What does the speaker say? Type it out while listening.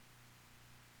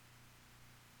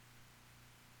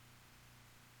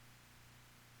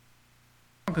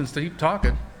something, keep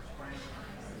talking.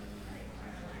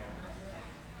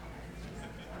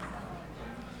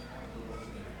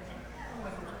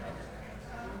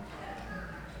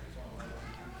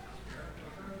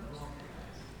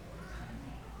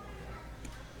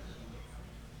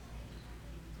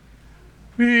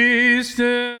 Be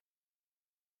still.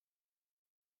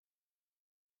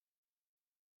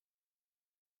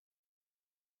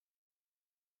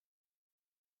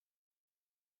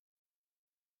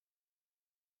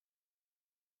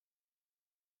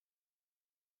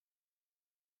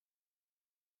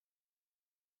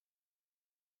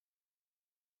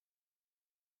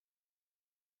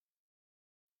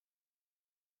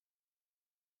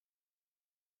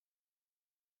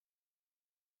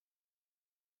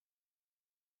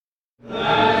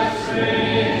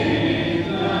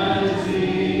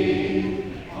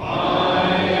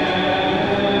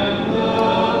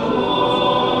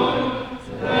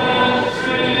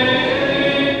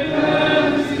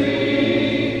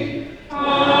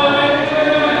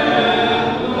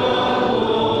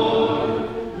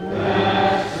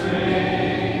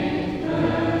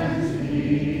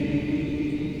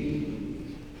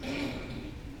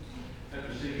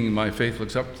 My faith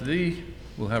looks up to thee.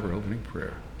 We'll have our opening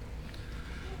prayer.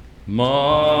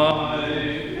 My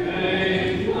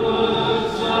faith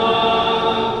looks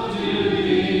up to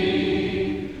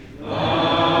thee,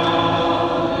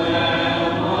 thou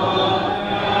Lamb of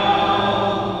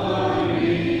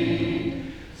Calvary,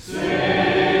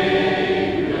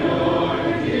 Savior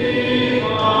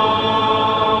divine.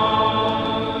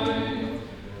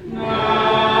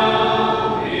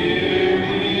 Now hear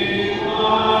me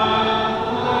while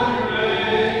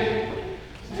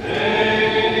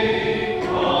take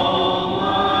all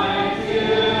my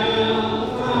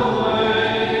guilt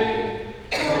away.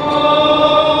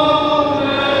 Oh,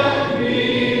 let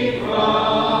me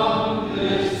from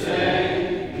this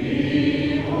day be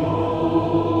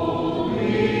wholly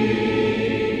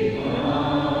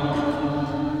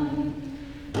undone.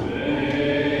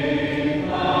 May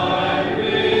thy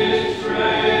rich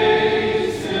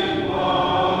grace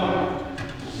impart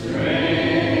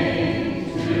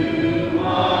strength to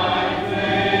my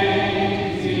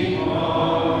fainting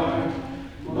heart.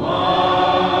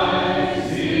 My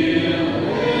zeal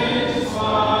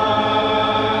inspire,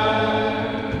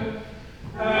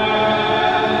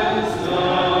 as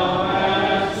thou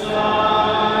hast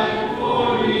died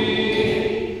for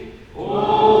me.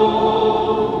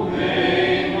 Oh,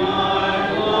 may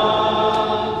my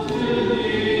love to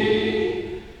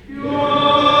thee, your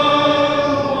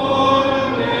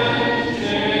warm and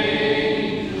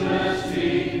changeless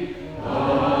deep, a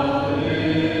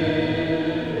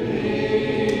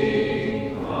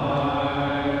living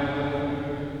fire.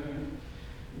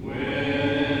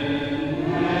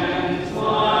 When ends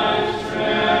life's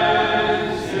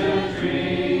transient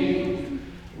dream,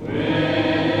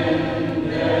 when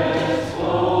death's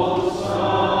full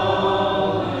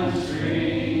sullen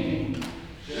stream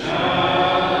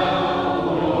shall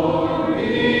o'er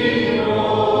me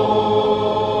roll,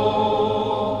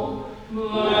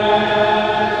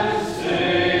 blessed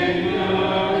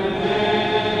Savior,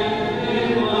 then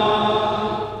in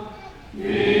love,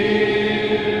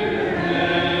 fear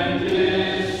and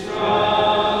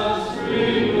distrust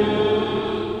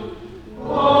remove.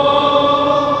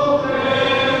 Oh,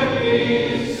 bear me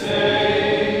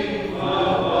safe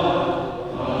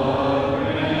above a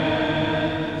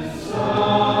ransomed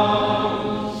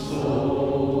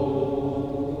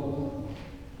soul.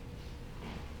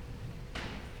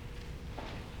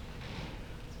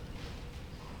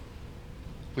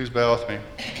 Please bow with me.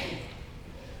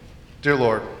 Dear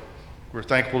Lord, we're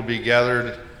thankful to be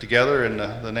gathered together in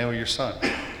the name of your Son.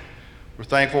 We're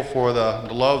thankful for the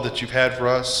love that you've had for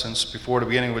us since before the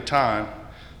beginning of time,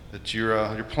 that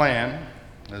your plan,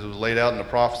 as it was laid out in the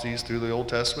prophecies through the Old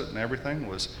Testament and everything,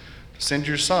 was to send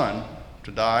your Son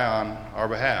to die on our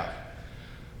behalf,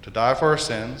 to die for our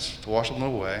sins, to wash them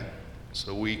away,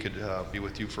 so we could be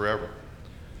with you forever.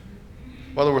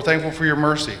 Father, we're thankful for your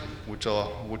mercy, which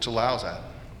allows that.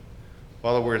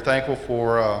 Father, we're thankful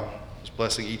for this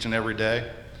blessing each and every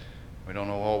day. We don't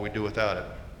know what we do without it.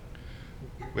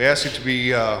 We ask you to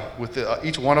be with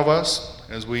each one of us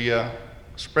as we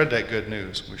spread that good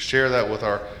news. We share that with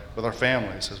our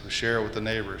families, as we share it with the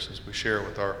neighbors, as we share it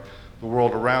with the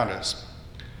world around us.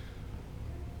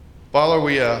 Father,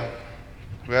 we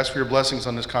ask for your blessings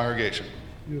on this congregation.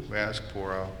 Yes. We ask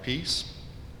for peace.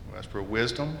 We ask for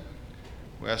wisdom.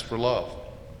 We ask for love.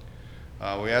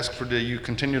 We ask for you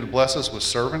continue to bless us with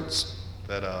servants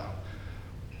that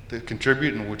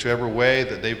contribute in whichever way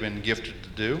that they've been gifted to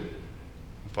do.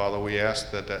 Father, we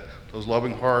ask that those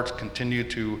loving hearts continue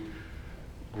to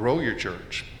grow your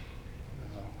church.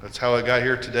 That's how it got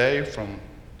here today from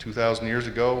 2,000 years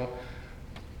ago,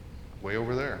 way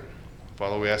over there.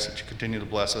 Father, we ask that you continue to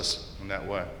bless us in that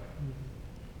way.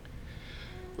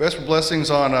 We ask for blessings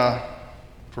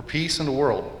for peace in the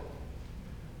world.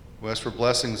 We ask for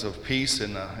blessings of peace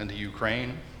in the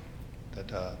Ukraine.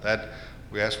 That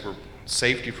we ask for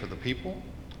safety for the people.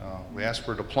 We ask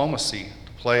for diplomacy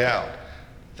to play out.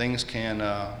 Things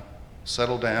can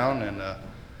settle down, and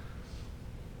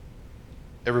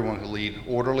everyone can lead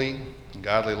orderly and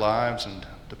godly lives and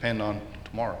depend on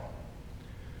tomorrow.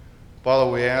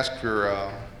 Father, we ask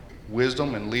for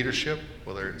wisdom and leadership,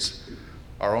 whether it's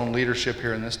our own leadership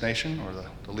here in this nation or the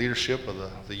leadership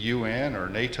of the UN or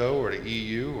NATO or the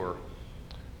EU or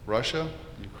Russia,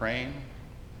 Ukraine,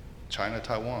 China,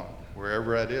 Taiwan,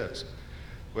 wherever that is.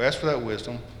 We ask for that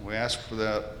wisdom. We ask for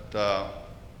that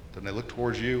they look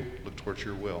towards you, look towards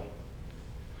your will.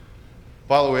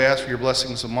 Father, we ask for your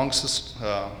blessings amongst us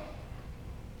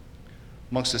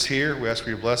here. We ask for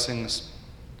your blessings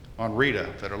on Rita,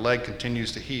 that her leg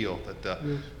continues to heal, that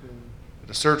the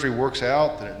surgery works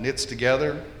out, that it knits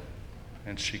together,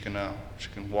 and she can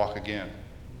walk again.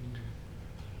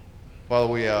 Father,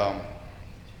 we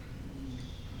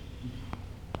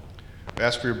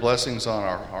ask for your blessings on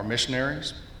our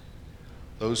missionaries,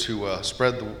 those who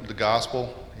spread the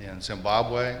gospel in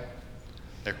Zimbabwe,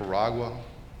 Nicaragua,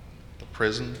 the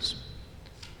prisons,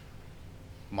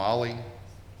 Mali.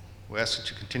 We ask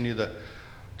that you continue that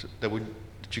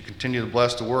you continue to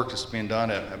bless the work that's being done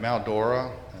at Mount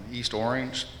Dora and East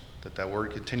Orange, that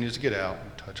word continues to get out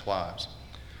and touch lives.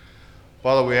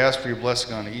 Father, we ask for your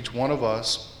blessing on each one of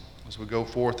us as we go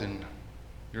forth in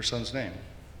your Son's name.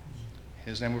 In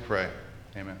his name we pray.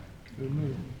 Amen.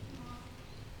 Amen.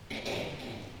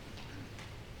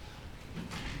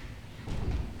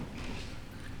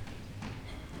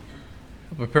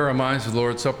 Prepare our minds for the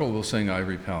Lord's Supper. We'll sing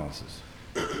Ivory Palaces.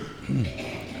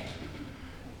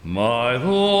 My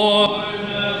Lord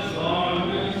has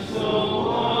garments so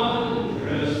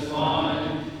wondrous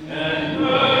fine, and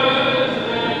birds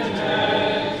and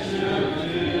texture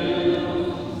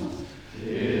fills.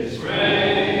 Its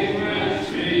fragrance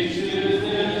reaches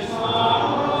its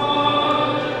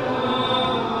heart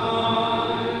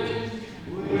alive,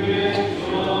 with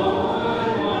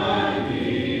joy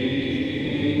winding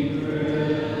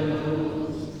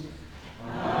thrills.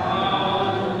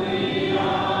 Out of the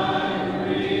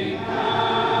ivory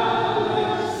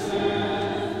palaces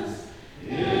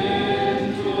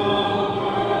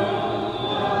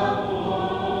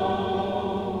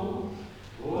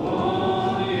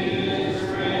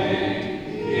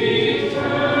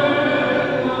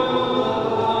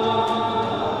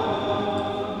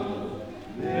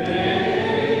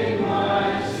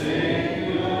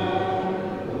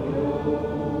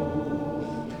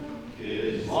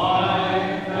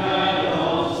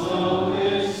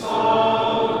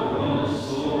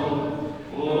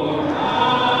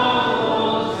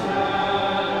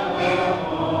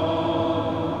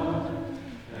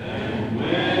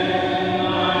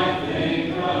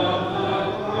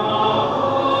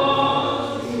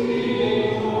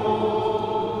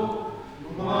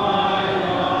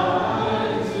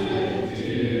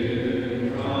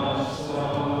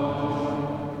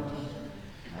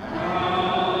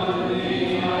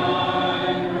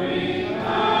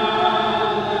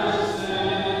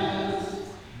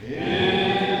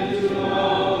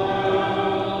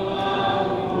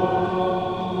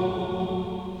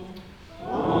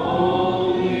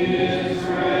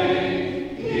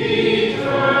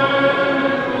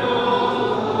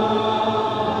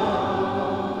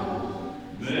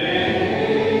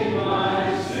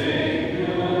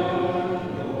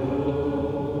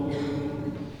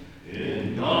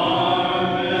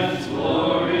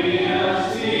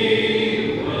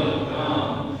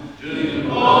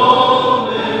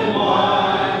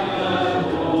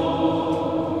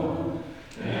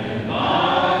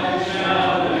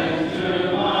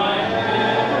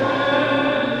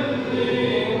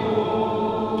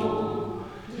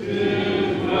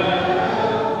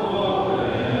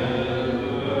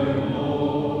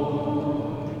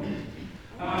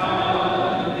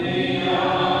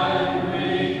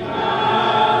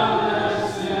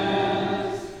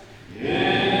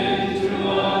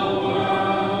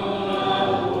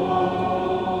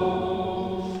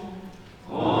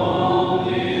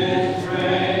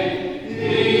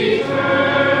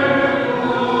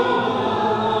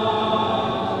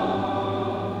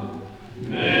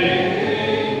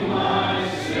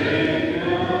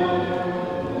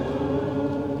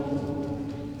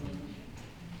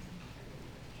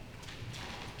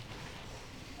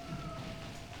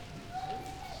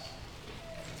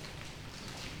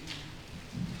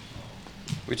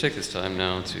We take this time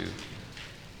now to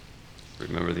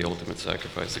remember the ultimate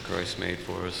sacrifice that Christ made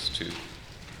for us to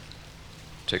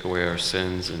take away our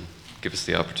sins and give us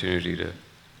the opportunity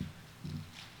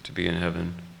to be in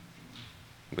heaven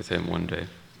with him one day.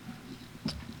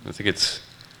 I think it's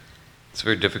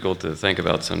very difficult to think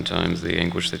about sometimes the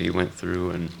anguish that he went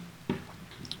through, and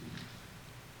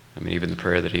I mean even the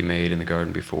prayer that he made in the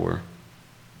garden before.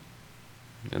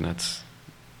 And that's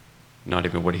not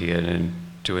even what he had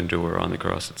to endure on the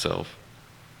cross itself.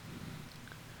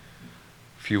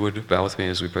 If you would bow with me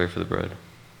as we pray for the bread.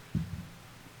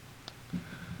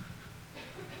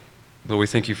 Lord, we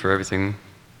thank you for everything.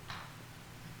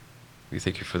 We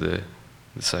thank you for the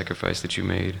sacrifice that you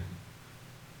made,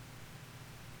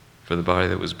 for the body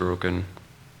that was broken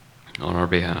on our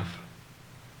behalf.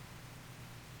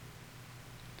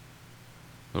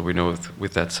 Lord, we know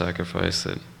with that sacrifice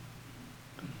that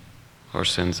our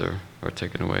sins are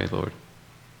taken away, Lord.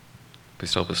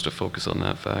 Please help us to focus on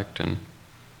that fact and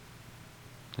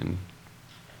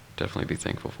definitely be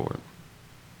thankful for it.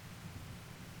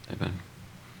 Amen.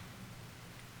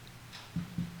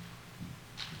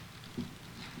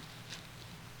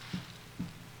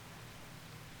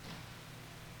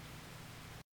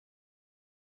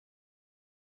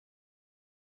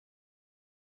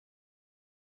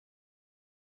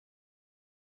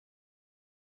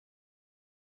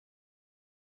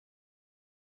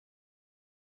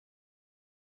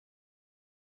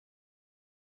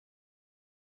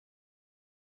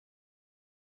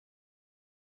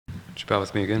 Would you bow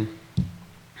with me again?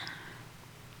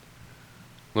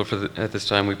 Lord, at this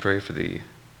time we pray for the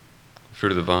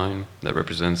fruit of the vine that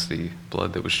represents the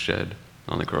blood that was shed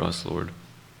on the cross, Lord.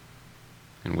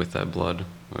 And with that blood,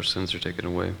 our sins are taken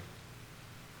away.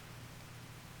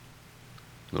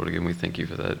 Lord, again, we thank you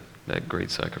for that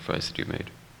great sacrifice that you made.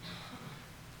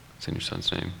 It's in your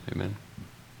Son's name. Amen.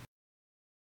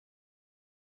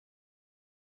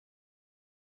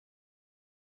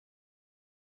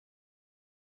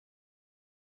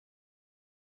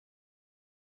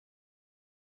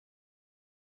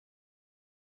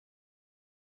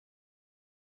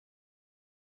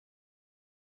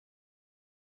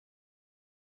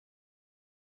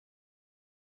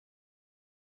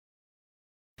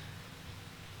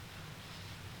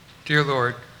 Dear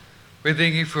Lord, we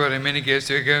thank you for the many gifts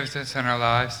you have given us in our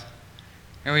lives,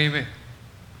 and we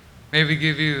maybe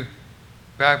give you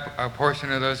back a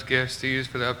portion of those gifts to use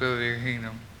for the upbuilding of your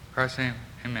kingdom. In Christ's name,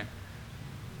 amen.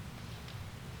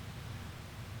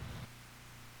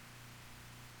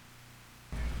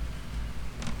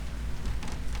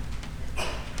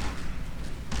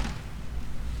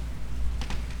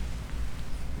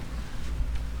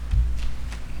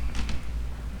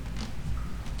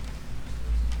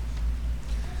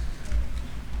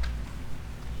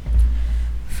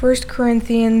 First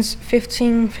Corinthians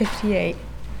 15:58.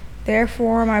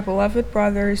 Therefore, my beloved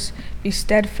brothers, be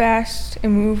steadfast,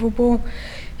 immovable,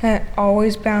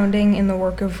 always abounding in the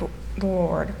work of the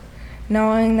Lord,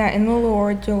 knowing that in the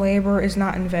Lord your labor is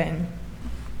not in vain.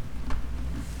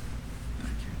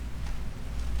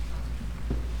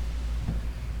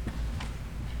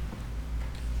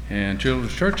 And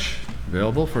Children's Church,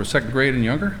 available for second grade and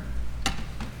younger.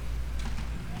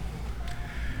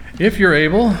 If you're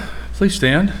able, please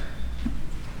stand.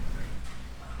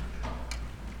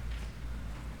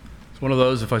 It's one of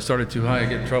those, if I started too high, I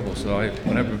get in trouble, so I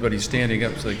want everybody standing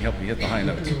up so they can help me hit the high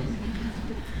notes.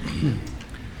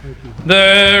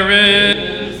 There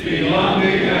is Beyond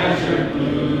the azure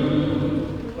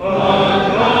blue, a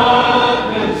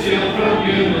cloud concealed from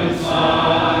human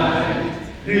sight,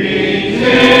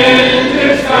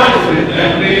 painted skies with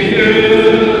every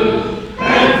hue,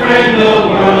 and frame the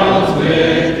worlds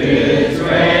with its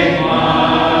great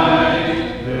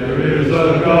might. There is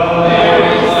a God.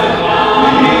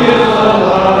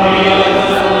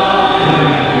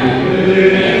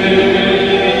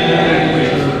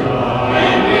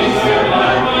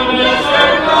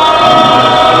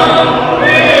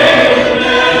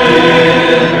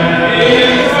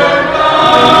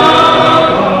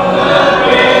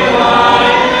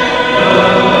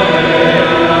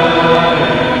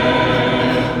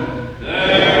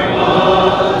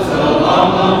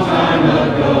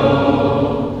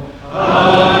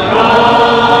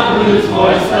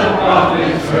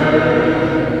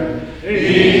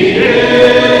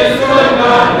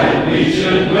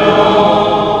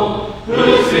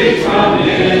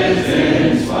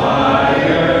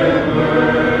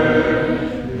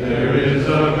 There is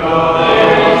a God.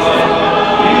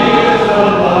 He is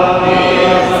alive. He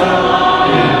is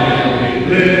alive. And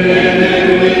we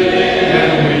live,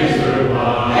 and we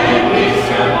survive. And we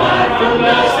survive from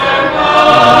the circle.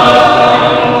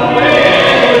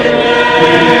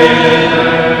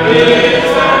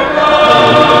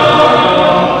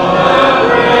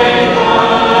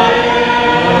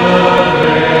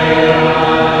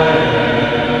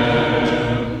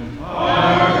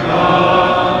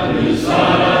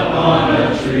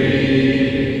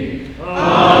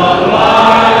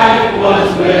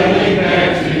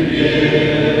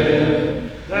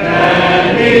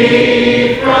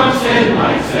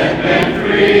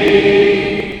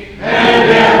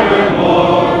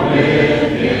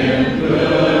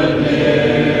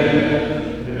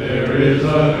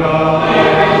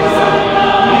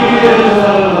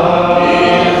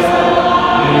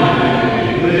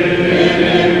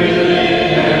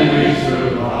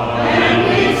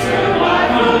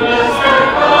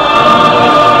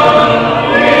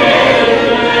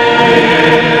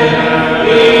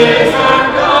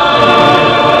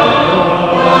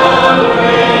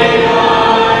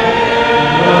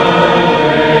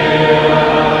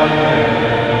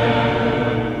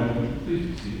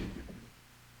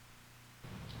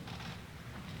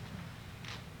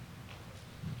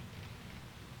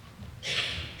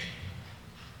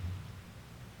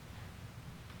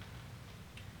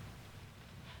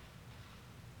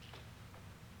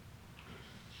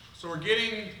 So we're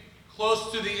getting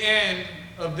close to the end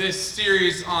of this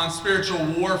series on spiritual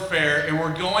warfare, and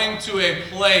we're going to a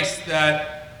place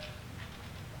that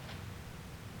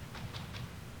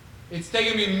it's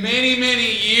taken me many,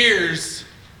 many years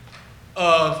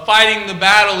of fighting the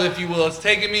battle, if you will. It's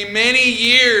taken me many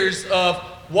years of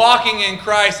walking in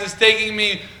Christ. It's taken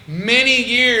me many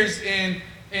years in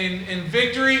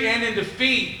victory and in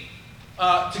defeat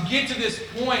to get to this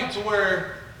point to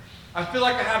where I feel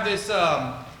like I have this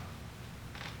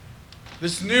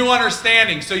new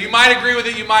understanding. So you might agree with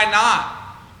it, you might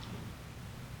not.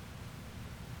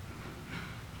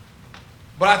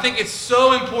 But I think it's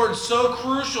so important, so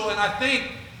crucial, and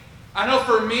I know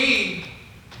for me,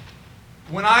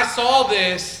 when I saw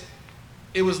this,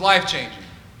 it was life-changing.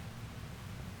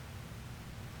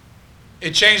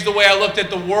 It changed the way I looked at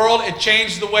the world. It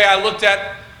changed the way I looked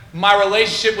at my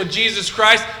relationship with Jesus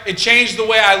Christ. It changed the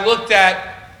way I looked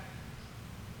at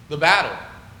the battle.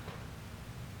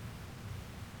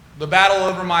 The battle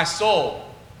over my soul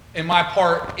and my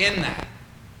part in that.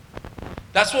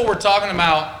 That's what we're talking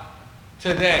about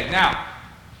today. Now,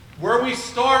 where we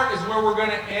start is where we're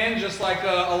going to end, just like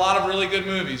a lot of really good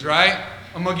movies, right?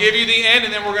 I'm going to give you the end,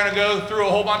 and then we're going to go through a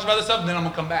whole bunch of other stuff, and then I'm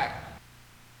going to come back.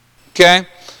 Okay?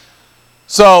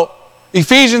 So,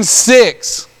 Ephesians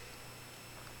 6.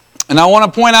 And I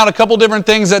want to point out a couple different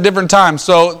things at different times.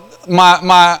 So,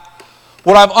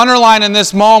 what I've underlined in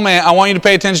this moment, I want you to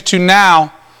pay attention to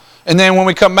now. And then when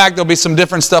we come back, there'll be some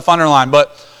different stuff underlined.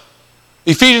 But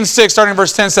Ephesians 6, starting in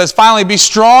verse 10, says, "Finally, be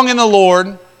strong in the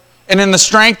Lord and in the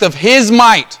strength of His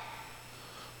might.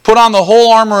 Put on the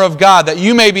whole armor of God, that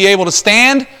you may be able to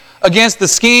stand against the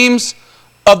schemes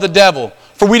of the devil.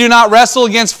 For we do not wrestle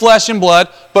against flesh and blood,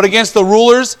 but against the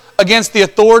rulers, against the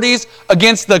authorities,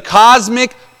 against the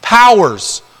cosmic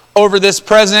powers over this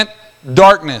present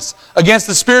darkness, against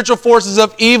the spiritual forces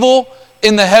of evil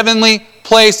in the heavenly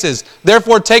places.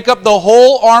 Therefore, take up the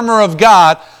whole armor of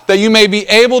God, that you may be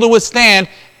able to withstand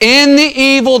in the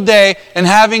evil day, and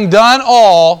having done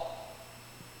all,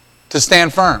 to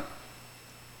stand firm."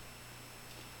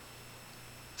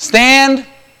 Stand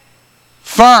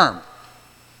firm.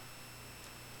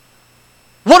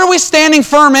 What are we standing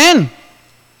firm in?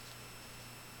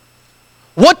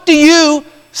 What do you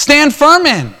stand firm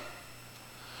in?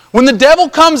 When the devil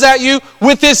comes at you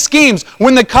with his schemes,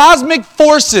 when the cosmic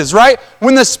forces, right?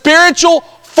 When the spiritual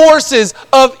forces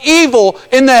of evil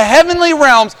in the heavenly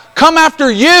realms come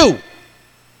after you.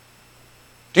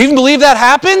 Do you even believe that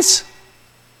happens?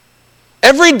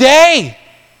 Every day.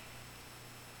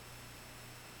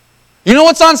 You know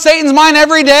what's on Satan's mind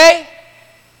every day?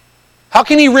 How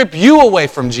can he rip you away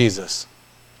from Jesus?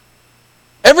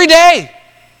 Every day.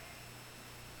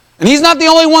 And he's not the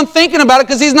only one thinking about it,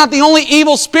 because he's not the only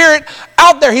evil spirit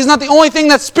out there. He's not the only thing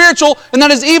that's spiritual and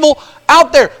that is evil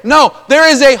out there. No, there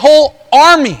is a whole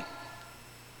army.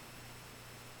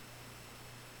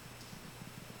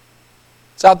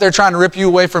 It's out there trying to rip you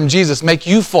away from Jesus, make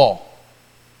you fall,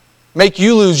 make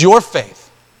you lose your faith,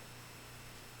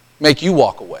 make you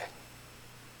walk away.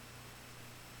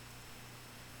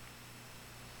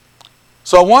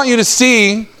 So I want you to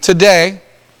see today,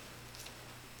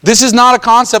 this is not a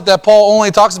concept that Paul only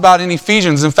talks about in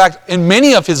Ephesians. In fact, in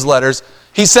many of his letters,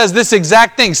 he says this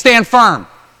exact thing: stand firm.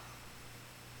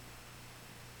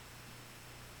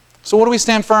 So what do we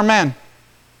stand firm in?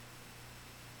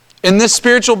 In this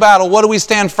spiritual battle, what do we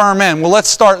stand firm in? Well, let's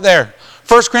start there.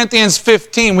 1 Corinthians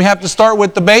 15, we have to start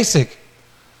with the basic.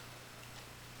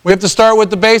 We have to start with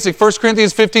the basic. 1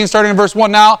 Corinthians 15, starting in verse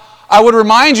 1. "Now, I would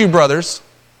remind you, brothers,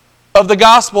 of the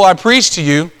gospel I preached to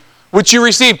you, which you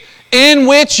received, in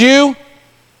which you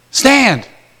stand."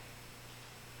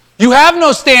 You have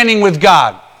no standing with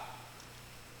God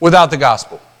without the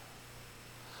gospel.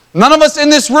 None of us in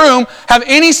this room have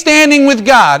any standing with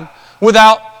God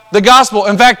without the gospel.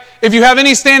 In fact, if you have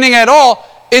any standing at all,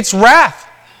 it's wrath.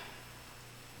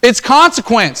 It's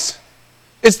consequence.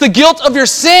 It's the guilt of your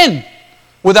sin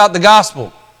without the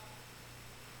gospel.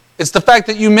 It's the fact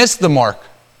that you missed the mark.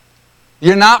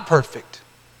 You're not perfect.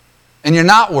 And you're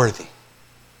not worthy.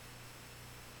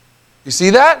 You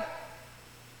see that?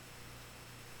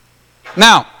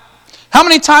 Now, how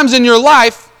many times in your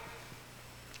life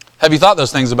have you thought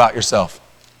those things about yourself?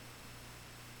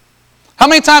 How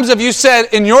many times have you said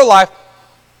in your life,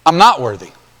 "I'm not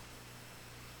worthy"?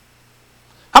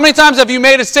 How many times have you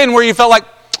made a sin where you felt like,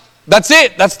 "That's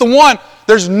it, that's the one.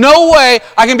 There's no way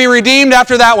I can be redeemed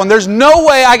after that one. There's no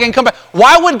way I can come back.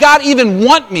 Why would God even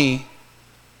want me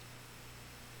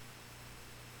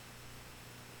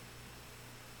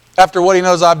after what He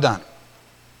knows I've done?"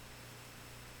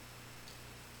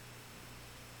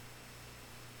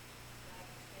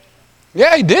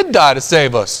 Yeah, he did die to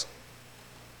save us.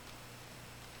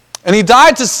 And he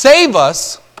died to save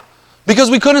us because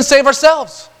we couldn't save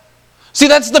ourselves. See,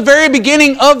 that's the very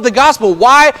beginning of the gospel.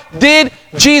 Why did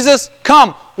Jesus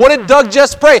come? What did Doug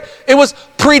just pray? It was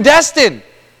predestined.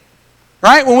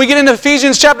 Right? When we get into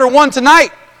Ephesians chapter 1 tonight,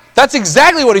 that's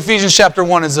exactly what Ephesians chapter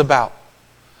 1 is about.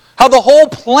 How the whole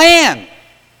plan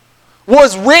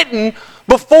was written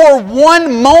before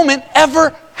one moment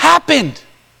ever happened.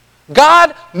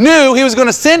 God knew He was going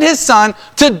to send His Son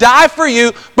to die for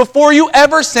you before you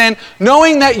ever sinned,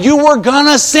 knowing that you were going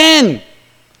to sin.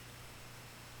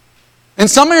 And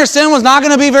some of your sin was not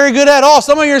going to be very good at all.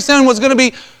 Some of your sin was going to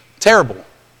be terrible.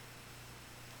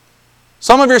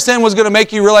 Some of your sin was going to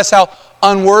make you realize how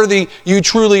unworthy you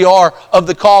truly are of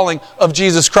the calling of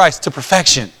Jesus Christ to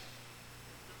perfection.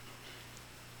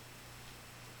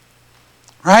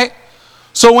 Right?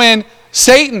 So when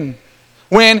Satan,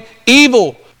 when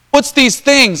evil puts these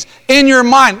things in your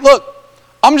mind, look,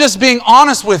 I'm just being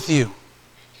honest with you.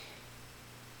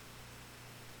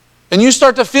 And you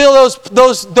start to feel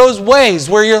those ways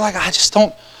where you're like, I just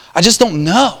don't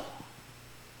know.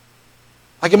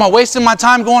 Like, am I wasting my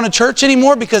time going to church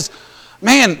anymore? Because,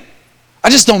 man, I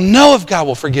just don't know if God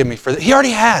will forgive me for that. He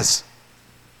already has.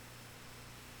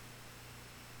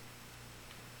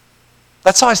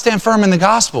 That's how I stand firm in the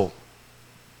gospel.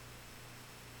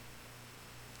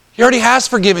 He already has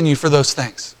forgiven you for those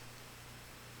things.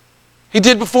 He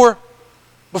did before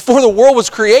the world was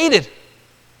created.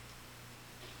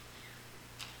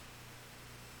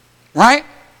 Right?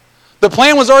 The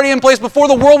plan was already in place before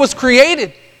the world was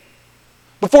created.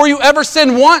 Before you ever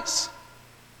sinned once.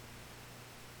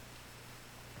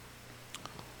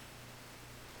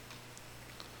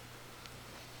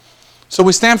 So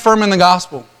we stand firm in the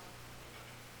gospel.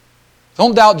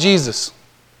 Don't doubt Jesus.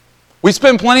 We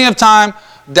spend plenty of time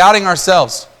doubting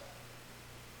ourselves.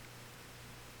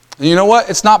 And you know what?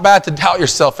 It's not bad to doubt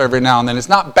yourself every now and then. It's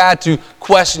not bad to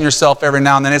question yourself every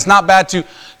now and then. It's not bad to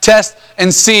test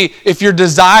and see if your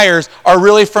desires are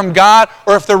really from God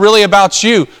or if they're really about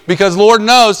you. Because Lord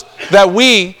knows that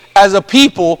we, as a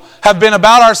people, have been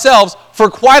about ourselves for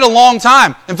quite a long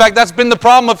time. In fact, that's been the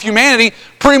problem of humanity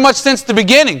pretty much since the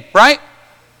beginning, right?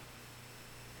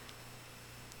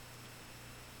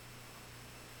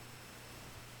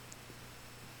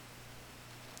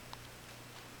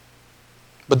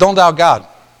 But don't doubt God.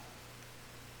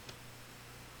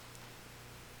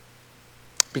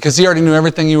 Because He already knew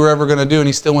everything you were ever going to do, and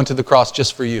He still went to the cross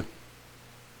just for you.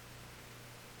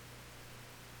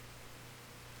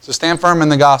 So stand firm in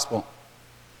the gospel.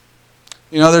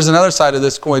 You know, there's another side of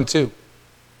this coin too.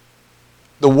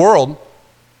 The world,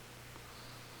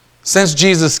 since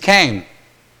Jesus came,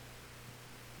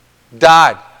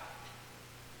 died,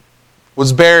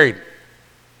 was buried,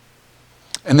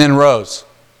 and then rose,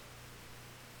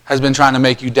 has been trying to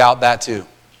make you doubt that too.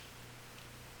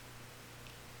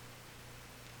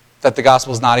 That the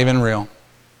gospel is not even real.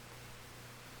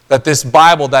 That this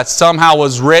Bible that somehow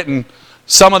was written,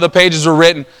 some of the pages were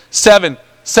written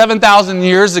 7,000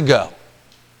 years ago,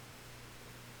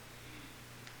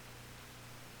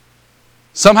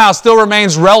 somehow still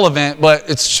remains relevant, but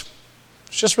it's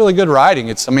just really good writing.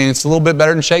 It's a little bit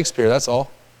better than Shakespeare, that's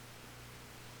all.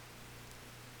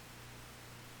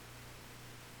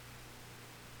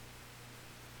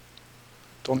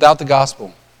 Don't doubt the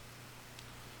gospel.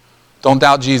 Don't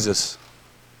doubt Jesus.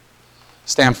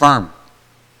 Stand firm.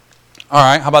 All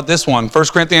right, how about this one? 1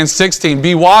 Corinthians 16,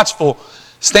 be watchful.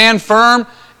 Stand firm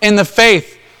in the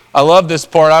faith. I love this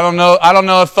part. I don't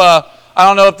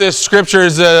know if this scripture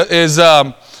is as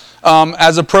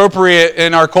appropriate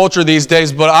in our culture these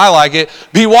days, but I like it.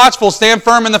 Be watchful, stand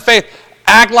firm in the faith.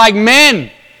 Act like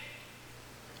men.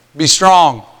 Be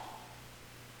strong.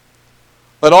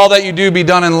 Let all that you do be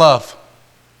done in love.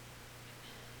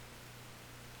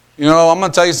 You know, I'm going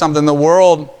to tell you something. The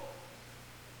world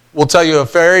will tell you a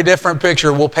very different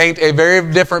picture, will paint a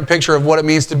very different picture of what it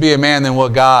means to be a man than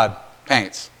what God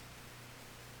paints.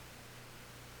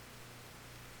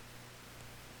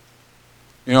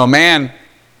 You know, a man,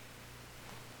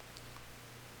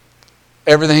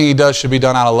 everything he does should be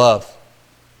done out of love.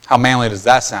 How manly does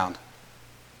that sound?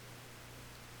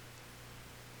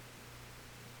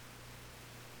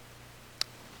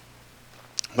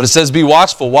 But it says be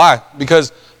watchful. Why?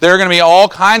 Because there are going to be all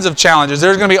kinds of challenges.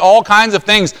 There's going to be all kinds of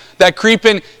things that creep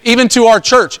in, even to our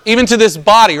church, even to this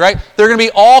body, right? There are going to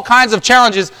be all kinds of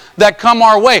challenges that come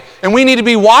our way. And we need to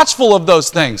be watchful of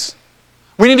those things.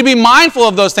 We need to be mindful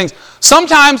of those things.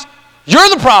 Sometimes you're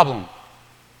the problem.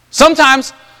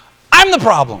 Sometimes I'm the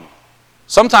problem.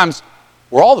 Sometimes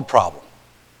we're all the problem,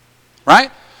 right?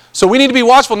 So we need to be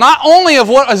watchful not only of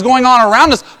what is going on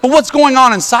around us, but what's going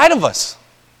on inside of us.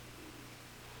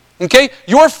 Okay?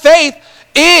 Your faith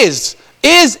is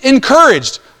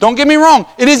encouraged. Don't get me wrong.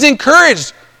 It is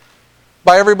encouraged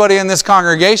by everybody in this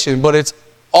congregation, but it's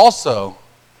also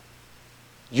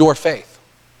your faith.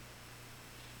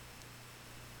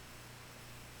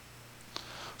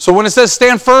 So when it says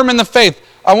stand firm in the faith,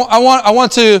 I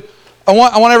want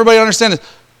everybody to understand this.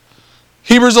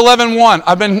 Hebrews 11:1.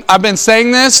 I've been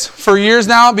saying this for years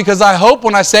now because I hope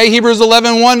when I say Hebrews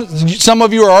 11:1, some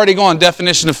of you are already going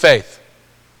definition of faith.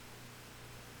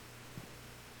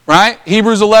 Right?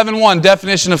 Hebrews 11:1,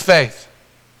 definition of faith.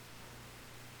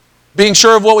 Being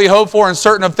sure of what we hope for and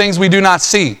certain of things we do not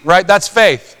see. Right? That's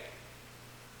faith.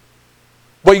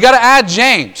 But you got to add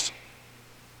James.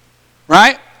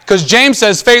 Right? Because James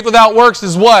says faith without works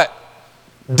is what?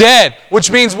 Dead.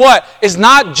 Which means what? It's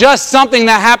not just something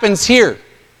that happens here.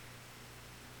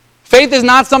 Faith is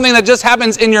not something that just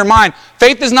happens in your mind.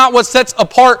 Faith is not what sets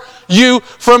apart you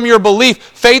from your belief.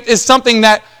 Faith is something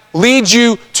that leads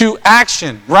you to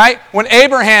action, right? When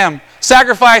Abraham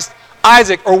sacrificed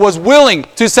Isaac, or was willing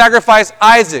to sacrifice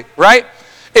Isaac, right?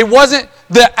 It wasn't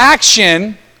the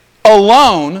action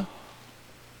alone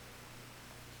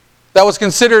that was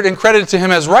considered and credited to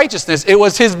him as righteousness. It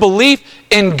was his belief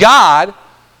in God.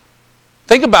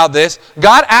 Think about this.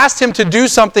 God asked him to do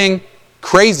something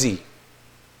crazy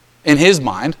in his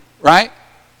mind, right?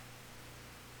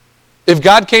 If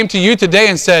God came to you today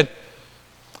and said,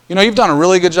 you know, you've done a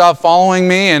really good job following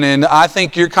me, and I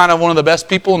think you're kind of one of the best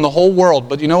people in the whole world,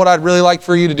 but you know what I'd really like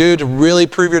for you to do to really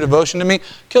prove your devotion to me?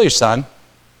 Kill your son.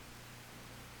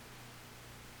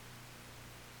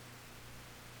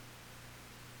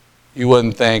 You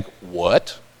wouldn't think,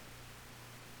 what?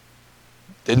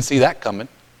 Didn't see that coming.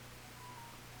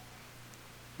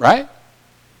 Right?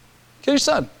 Kill your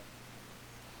son.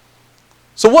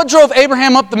 So what drove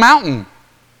Abraham up the mountain?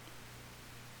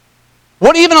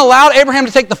 What even allowed Abraham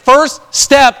to take the first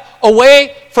step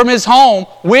away from his home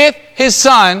with his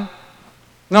son,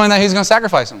 knowing that he's going to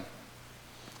sacrifice him?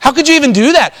 How could you even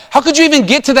do that? How could you even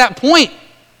get to that point?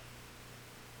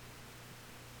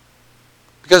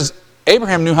 Because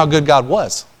Abraham knew how good God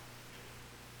was.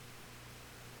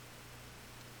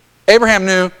 Abraham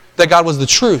knew that God was the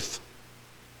truth.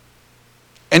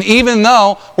 And even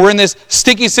though we're in this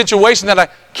sticky situation that I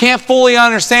can't fully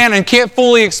understand and can't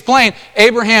fully explain,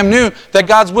 Abraham knew that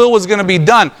God's will was going to be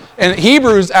done. And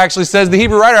Hebrews actually says, the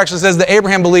Hebrew writer actually says that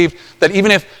Abraham believed that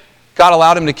even if God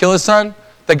allowed him to kill his son,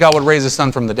 that God would raise his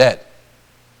son from the dead.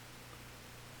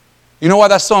 You know why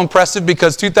that's so impressive?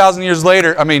 Because 2,000 years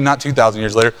later, not 2,000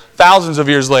 years later, thousands of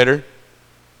years later,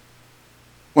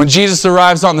 when Jesus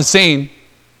arrives on the scene,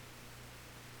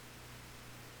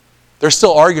 they're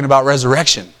still arguing about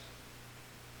resurrection.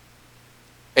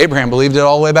 Abraham believed it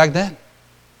all the way back then.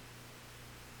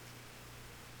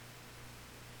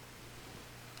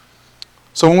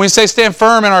 So when we say stand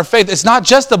firm in our faith, it's not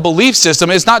just a belief system.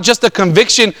 It's not just a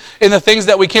conviction in the things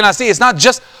that we cannot see. It's not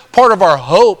just part of our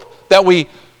hope that we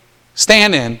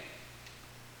stand in,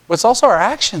 but it's also our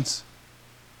actions.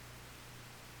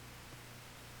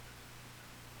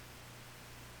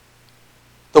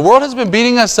 The world has been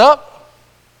beating us up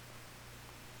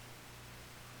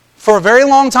for a very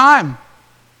long time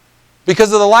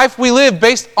because of the life we live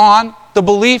based on the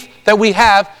belief that we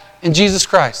have in Jesus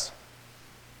Christ.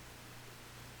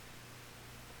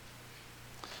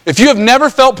 If you have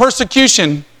never felt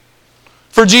persecution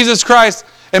for Jesus Christ,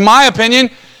 in my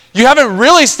opinion, you haven't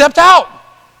really stepped out.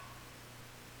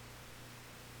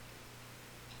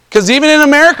 Because even in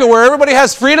America, where everybody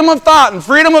has freedom of thought and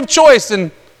freedom of choice, and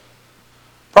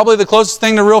probably the closest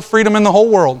thing to real freedom in the whole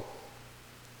world,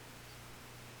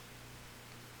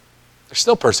 there's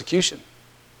still persecution.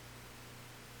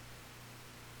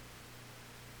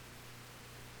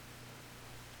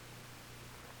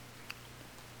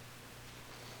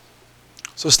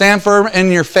 So stand firm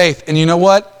in your faith. And you know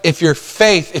what? If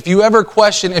you ever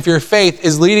question if your faith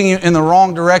is leading you in the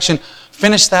wrong direction,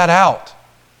 finish that out.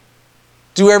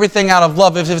 Do everything out of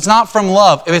love. If it's not from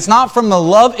love, if it's not from the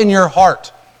love in your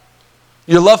heart,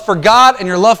 your love for God and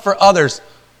your love for others,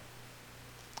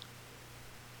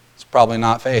 it's probably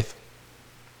not faith.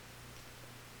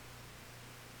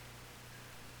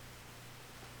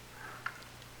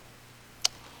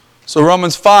 So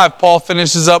Romans 5, Paul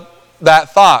finishes up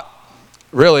that thought.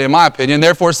 Really, in my opinion.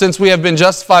 Therefore, since we have been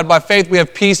justified by faith, we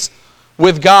have peace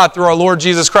with God through our Lord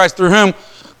Jesus Christ, through whom,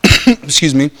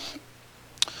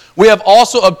 we have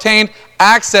also obtained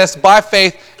access by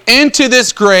faith into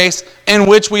this grace in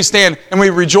which we stand, and we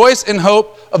rejoice in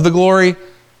hope of the glory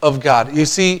of God. You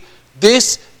see,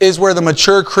 this is where the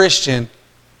mature Christian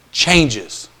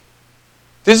changes.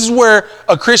 This is where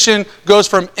a Christian goes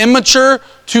from immature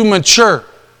to mature,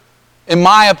 in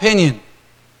my opinion.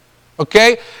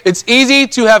 Okay? It's easy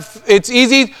to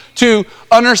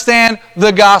understand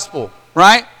the gospel,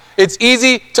 right? It's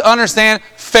easy to understand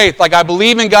faith. Like, I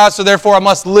believe in God, so therefore I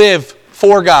must live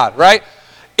for God, right?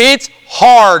 It's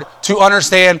hard to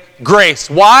understand grace.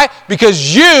 Why?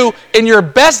 Because you, in your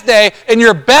best day, in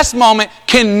your best moment,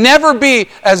 can never be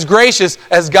as gracious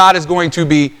as God is going to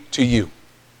be to you.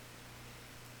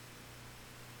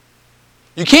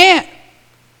 You can't.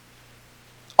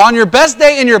 On your best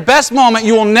day, in your best moment,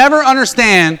 you will never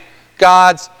understand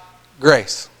God's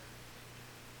grace.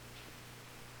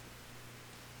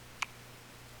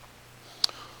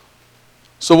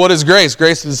 So what is grace?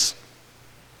 Grace is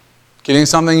getting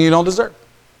something you don't deserve.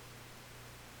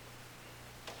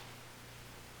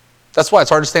 That's why it's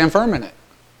hard to stand firm in it.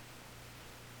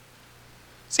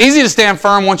 It's easy to stand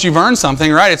firm once you've earned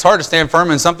something, right? It's hard to stand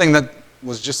firm in something that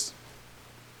was just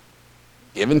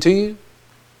given to you.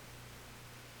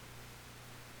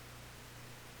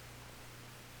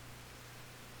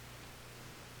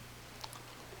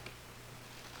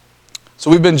 So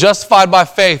we've been justified by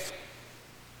faith.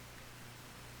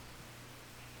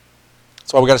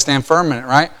 That's why we've got to stand firm in it,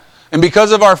 right? And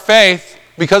because of our faith,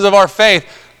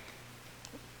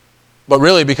 but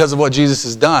really because of what Jesus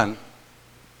has done,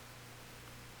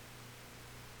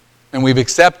 and we've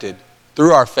accepted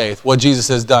through our faith what Jesus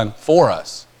has done for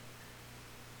us,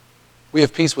 we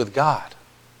have peace with God.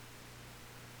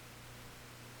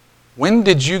 When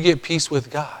did you get peace with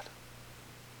God?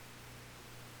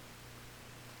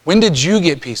 When did you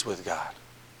get peace with God?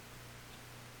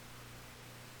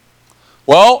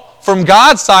 Well, from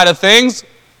God's side of things,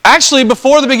 actually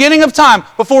before the beginning of time,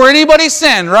 before anybody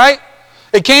sinned, right?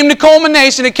 It came to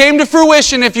culmination, it came to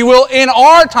fruition, if you will, in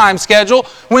our time schedule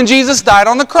when Jesus died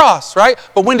on the cross, right?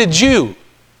 But when did you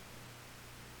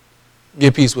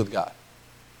get peace with God?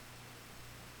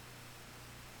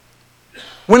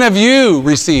 When have you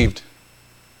received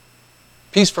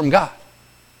peace from God?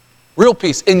 Real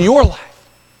peace in your life.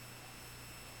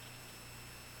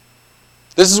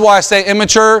 This is why I say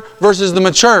immature versus the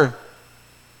mature.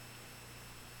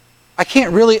 I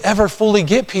can't really ever fully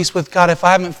get peace with God if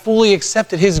I haven't fully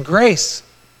accepted His grace.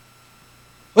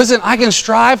 Listen, I can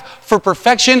strive for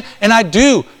perfection, and I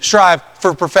do strive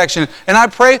for perfection. And I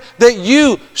pray that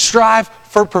you strive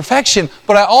for perfection.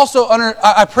 But I also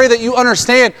I pray that you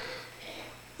understand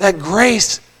that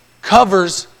grace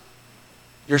covers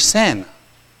your sin.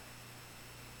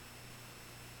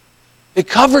 It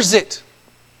covers it.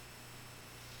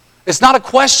 It's not a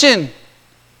question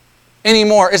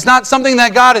anymore. It's not something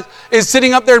that God is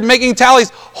sitting up there making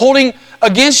tallies, holding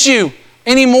against you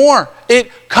anymore.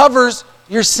 It covers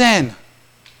your sin.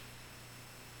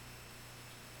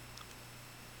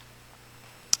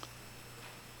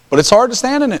 But it's hard to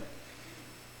stand in it.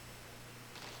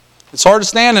 It's hard to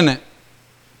stand in it.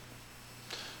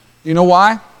 You know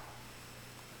why?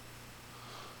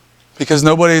 Because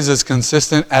nobody is as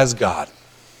consistent as God.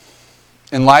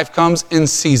 And life comes in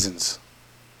seasons.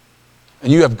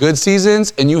 And you have good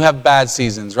seasons and you have bad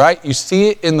seasons, right? You see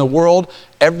it in the world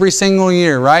every single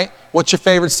year, right? What's your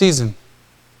favorite season?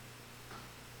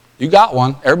 You got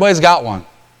one. Everybody's got one.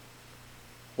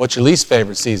 What's your least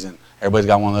favorite season? Everybody's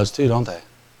got one of those too, don't they?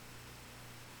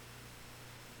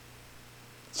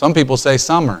 Some people say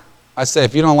summer. I say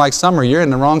if you don't like summer, you're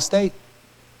in the wrong state.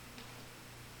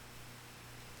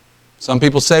 Some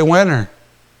people say winter.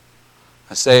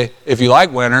 I say, if you like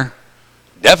winter,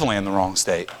 definitely in the wrong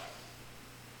state.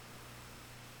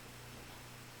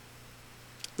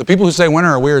 The people who say winter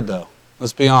are weird, though.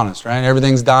 Let's be honest, right?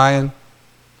 Everything's dying.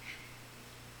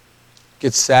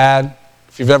 Gets sad.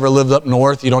 If you've ever lived up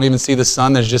north, you don't even see the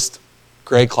sun. There's just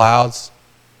gray clouds.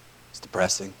 It's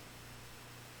depressing.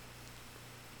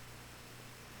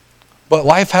 But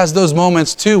life has those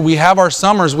moments too. We have our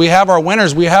summers, we have our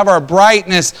winters, we have our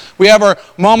brightness, we have our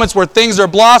moments where things are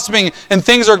blossoming and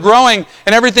things are growing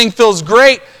and everything feels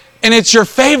great and it's your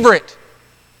favorite.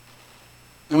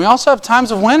 And we also have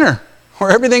times of winter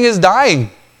where everything is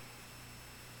dying.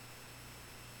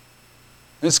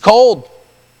 And it's cold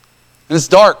and it's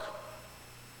dark.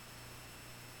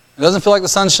 It doesn't feel like the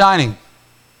sun's shining.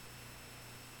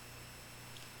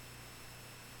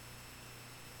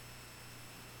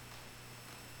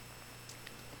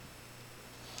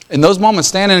 In those moments,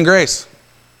 stand in grace.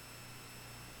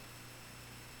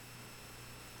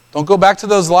 Don't go back to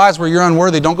those lies where you're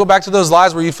unworthy. Don't go back to those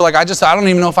lies where you feel like, I don't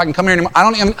even know if I can come here anymore. I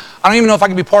don't even know if I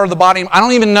can be part of the body. I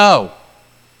don't even know.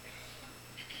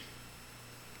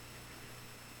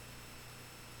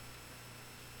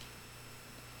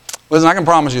 Listen, I can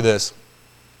promise you this.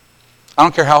 I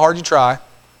don't care how hard you try.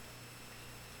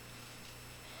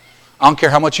 I don't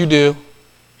care how much you do.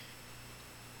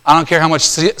 I don't care how much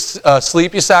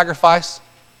sleep you sacrifice.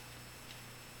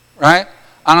 Right?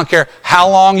 I don't care how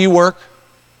long you work.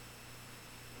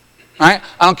 Right?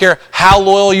 I don't care how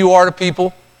loyal you are to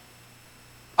people.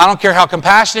 I don't care how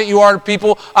compassionate you are to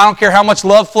people. I don't care how much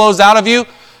love flows out of you.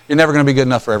 You're never going to be good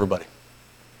enough for everybody.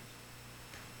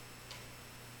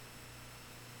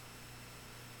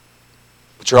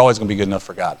 But you're always going to be good enough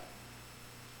for God.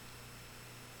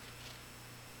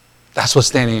 That's what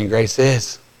standing in grace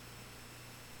is.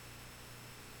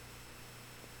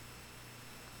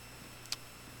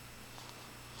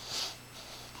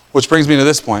 Which brings me to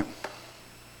this point.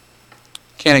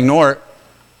 Can't ignore it.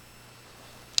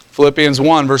 Philippians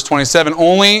 1, verse 27.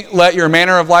 Only let your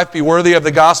manner of life be worthy of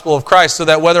the gospel of Christ, so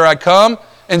that whether I come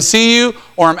and see you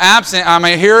or am absent, I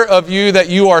may hear of you that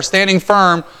you are standing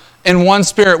firm in one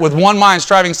spirit, with one mind,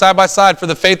 striving side by side for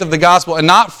the faith of the gospel, and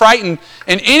not frightened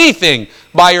in anything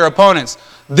by your opponents.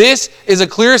 This is a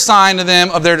clear sign to them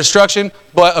of their destruction,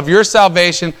 but of your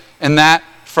salvation, and that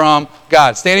from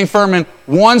God. Standing firm in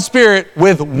one spirit,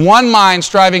 with one mind,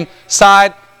 striving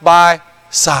side by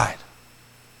side.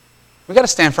 We've got to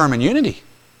stand firm in unity.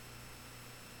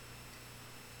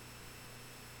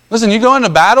 Listen, you go into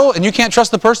battle and you can't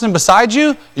trust the person beside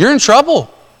you, you're in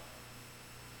trouble.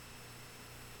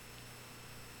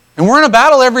 And we're in a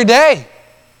battle every day.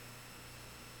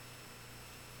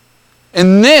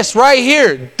 And this right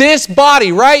here, this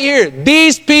body right here,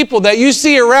 these people that you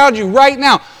see around you right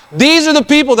now, these are the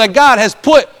people that God has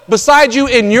put beside you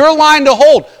in your line to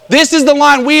hold. This is the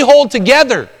line we hold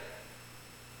together.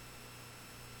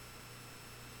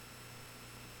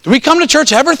 Do we come to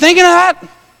church ever thinking of that?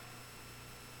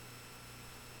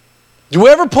 Do we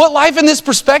ever put life in this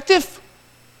perspective?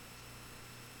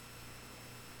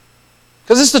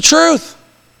 Because it's the truth.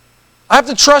 I have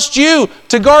to trust you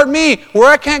to guard me where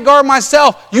I can't guard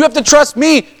myself. You have to trust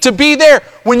me to be there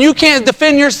when you can't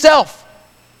defend yourself.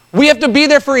 We have to be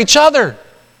there for each other.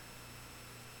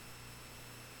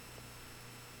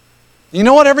 You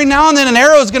know what? Every now and then an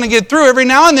arrow is going to get through. Every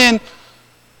now and then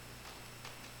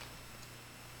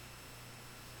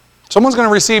someone's going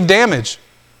to receive damage.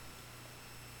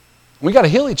 We got to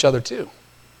heal each other too.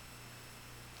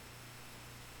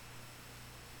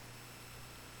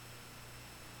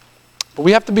 But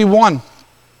we have to be one.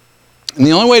 And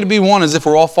the only way to be one is if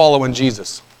we're all following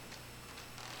Jesus.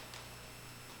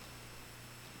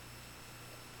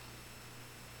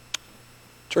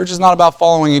 Church is not about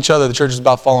following each other. The church is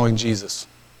about following Jesus.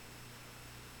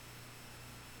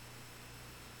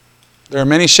 There are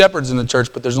many shepherds in the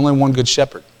church, but there's only one good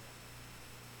shepherd.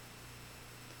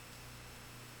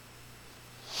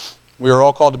 We are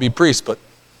all called to be priests, but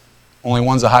only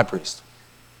one's a high priest.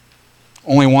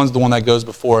 Only one's the one that goes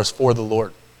before us for the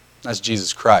Lord. That's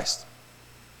Jesus Christ.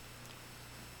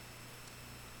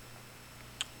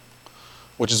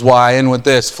 Which is why I end with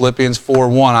this, Philippians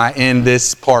 4:1. I end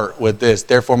this part with this.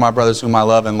 Therefore, my brothers whom I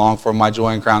love and long for, my joy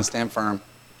and crown, stand firm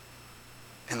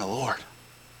in the Lord.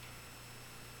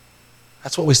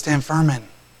 That's what we stand firm in.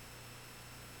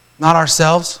 Not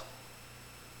ourselves.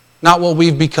 Not what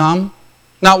we've become.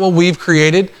 Not what we've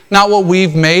created. Not what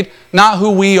we've made. Not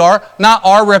who we are. Not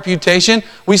our reputation.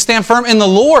 We stand firm in the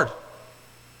Lord.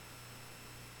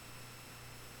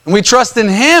 And we trust in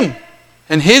Him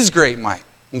and His great might.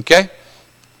 Okay?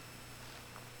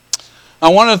 I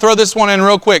wanted to throw this one in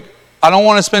real quick. I don't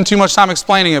want to spend too much time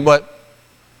explaining it, but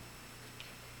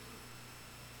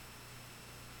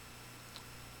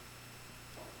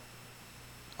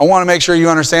I want to make sure you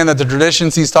understand that the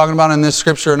traditions he's talking about in this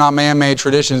scripture are not man-made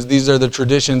traditions. These are the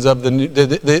traditions of the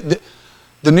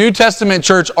New Testament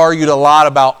church argued a lot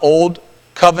about Old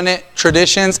Covenant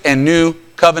traditions and New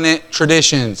Covenant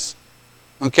traditions.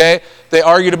 Okay? They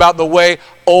argued about the way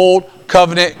Old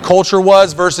Covenant culture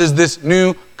was versus this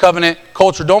New Covenant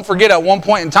culture. Don't forget, at one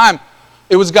point in time,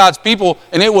 it was God's people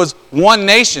and it was one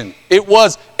nation. It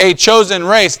was a chosen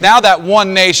race. Now that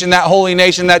one nation, that holy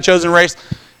nation, that chosen race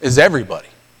is everybody.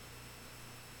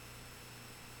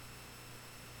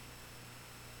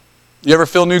 You ever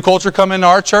feel new culture come into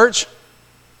our church?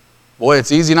 Boy,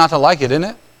 it's easy not to like it, isn't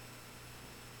it?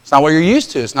 It's not what you're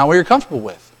used to. It's not what you're comfortable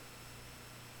with.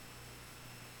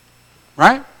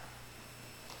 Right?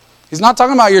 He's not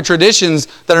talking about your traditions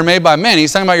that are made by men.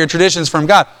 He's talking about your traditions from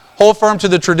God. Hold firm to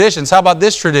the traditions. How about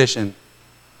this tradition?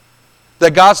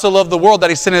 That God so loved the world that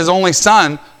He sent His only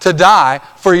Son to die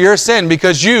for your sin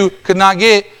because you could not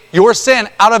get your sin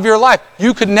out of your life.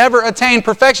 You could never attain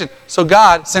perfection. So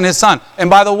God sent His Son. And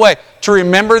by the way, to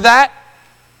remember that,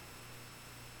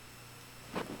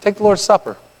 take the Lord's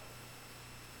Supper.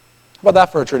 How about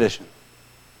that for a tradition?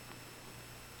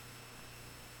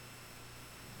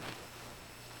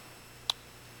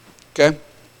 Okay?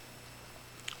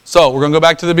 So, we're going to go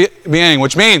back to the beginning,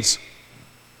 which means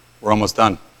we're almost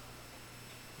done.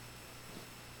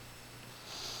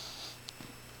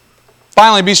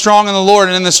 Finally, be strong in the Lord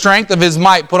and in the strength of His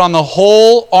might. Put on the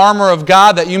whole armor of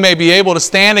God that you may be able to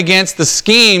stand against the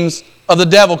schemes of the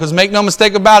devil. Because make no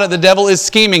mistake about it, the devil is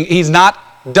scheming. He's not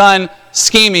done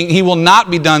scheming. He will not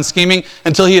be done scheming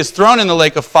until he is thrown in the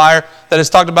lake of fire that is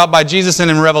talked about by Jesus and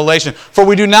in Revelation. For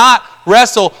we do not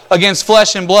wrestle against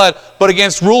flesh and blood, but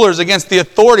against rulers, against the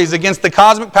authorities, against the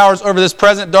cosmic powers over this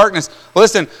present darkness.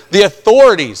 Listen, the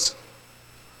authorities,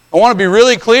 I want to be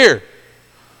really clear.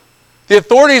 The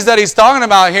authorities that he's talking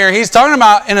about here, he's talking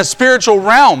about in a spiritual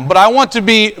realm. But I want to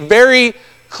be very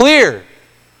clear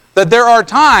that there are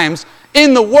times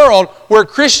in the world where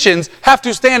Christians have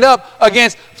to stand up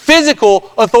against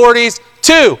physical authorities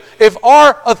too. If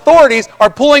our authorities are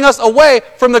pulling us away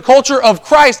from the culture of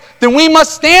Christ, then we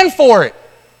must stand for it.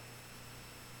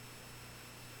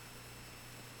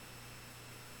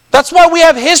 That's why we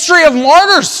have history of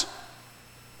martyrs.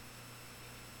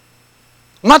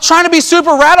 I'm not trying to be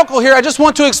super radical here. I just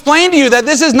want to explain to you that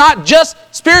this is not just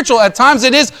spiritual. At times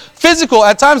it is physical.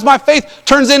 At times my faith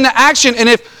turns into action. And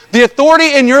if the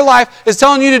authority in your life is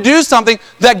telling you to do something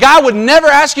that God would never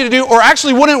ask you to do or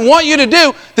actually wouldn't want you to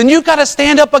do, then you've got to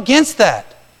stand up against that.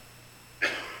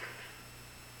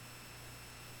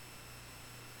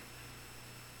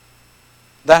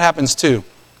 That happens too.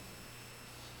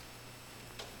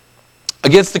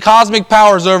 Against the cosmic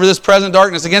powers over this present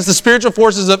darkness, against the spiritual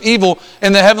forces of evil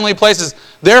in the heavenly places.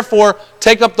 Therefore,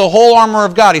 take up the whole armor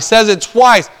of God. He says it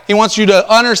twice. He wants you to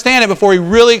understand it before he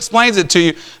really explains it to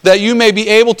you, that you may be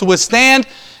able to withstand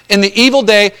in the evil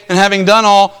day, and having done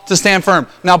all, to stand firm.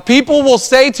 Now, people will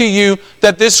say to you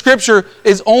that this scripture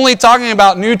is only talking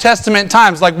about New Testament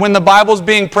times, like when the Bible's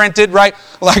being printed, right?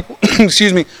 Like,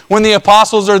 excuse me, when the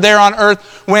apostles are there on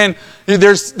earth, when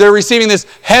they're receiving this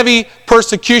heavy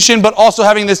persecution, but also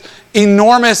having this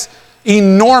enormous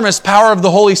power of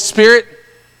the Holy Spirit.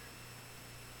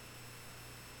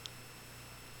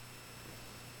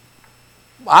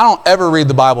 I don't ever read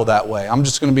the Bible that way. I'm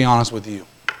just going to be honest with you.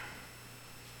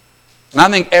 And I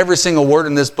think every single word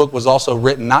in this book was also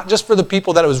written, not just for the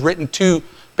people that it was written to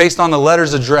based on the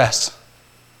letter's address,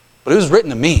 but it was written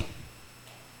to me.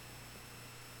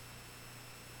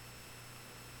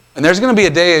 And there's going to be a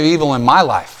day of evil in my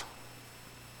life.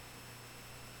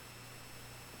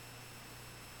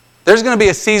 There's going to be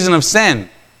a season of sin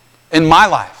in my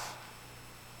life.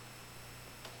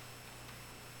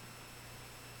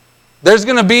 There's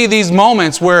going to be these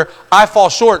moments where I fall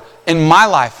short in my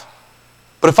life.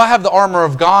 But if I have the armor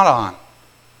of God on,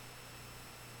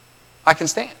 I can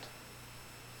stand.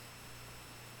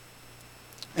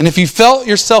 And if you felt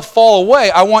yourself fall away,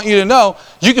 I want you to know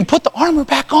you can put the armor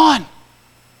back on.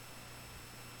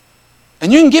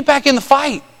 And you can get back in the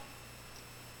fight.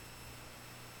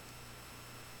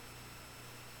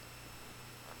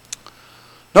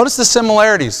 Notice the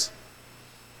similarities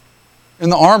in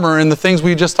the armor and the things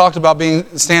we just talked about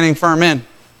standing firm in.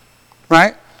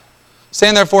 Right?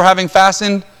 Stand therefore, having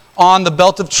fastened on the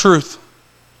belt of truth,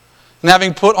 and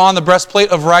having put on the breastplate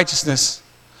of righteousness,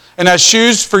 and as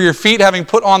shoes for your feet, having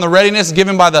put on the readiness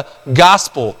given by the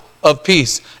gospel of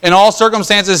peace. In all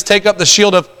circumstances, take up the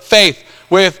shield of faith,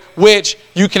 with which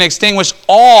you can extinguish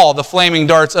all the flaming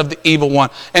darts of the evil one.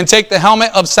 And take the helmet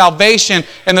of salvation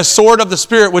and the sword of the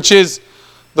Spirit, which is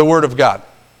the Word of God.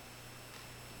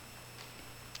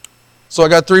 So I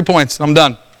got 3 points. I'm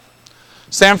done.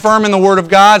 Stand firm in the Word of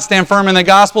God. Stand firm in the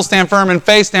gospel. Stand firm in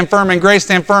faith. Stand firm in grace.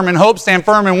 Stand firm in hope. Stand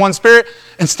firm in one Spirit.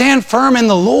 And stand firm in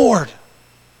the Lord.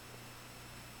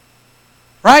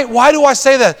 Right? Why do I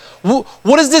say that?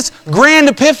 What is this grand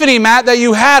epiphany, Matt, that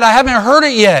you had? I haven't heard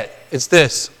it yet. It's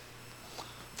this.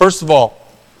 First of all,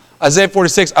 Isaiah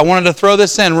 46. I wanted to throw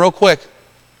this in real quick.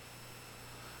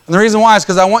 And the reason why is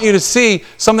because I want you to see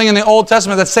something in the Old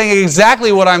Testament that's saying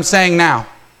exactly what I'm saying now.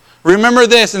 Remember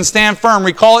this and stand firm.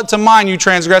 Recall it to mind, you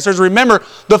transgressors. Remember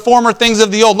the former things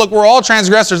of the old. Look, we're all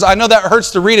transgressors. I know that hurts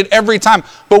to read it every time,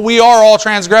 but we are all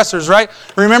transgressors, right?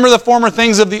 Remember the former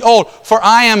things of the old. For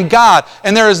I am God,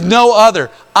 and there is no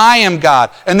other. I am God,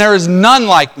 and there is none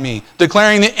like me,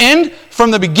 declaring the end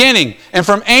from the beginning, and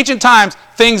from ancient times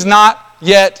things not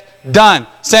yet done,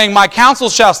 saying, my counsel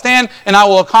shall stand, and I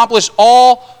will accomplish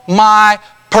all my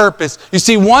purpose. You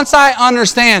see, once I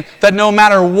understand that no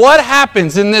matter what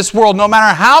happens in this world, no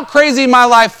matter how crazy my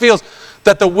life feels,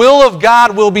 that the will of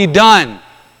God will be done,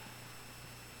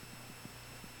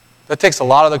 that takes a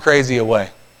lot of the crazy away.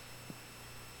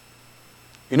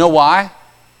 You know why?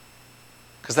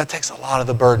 Because that takes a lot of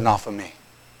the burden off of me.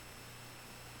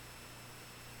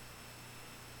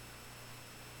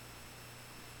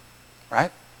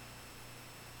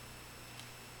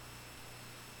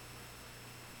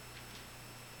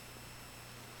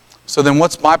 So then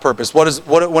what's my purpose?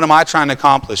 What am I trying to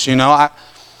accomplish? You know, I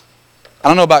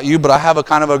don't know about you, but I have a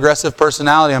kind of aggressive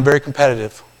personality. I'm very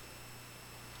competitive.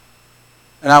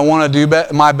 And I want to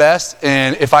do my best,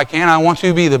 and if I can, I want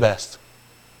to be the best.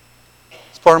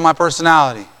 It's part of my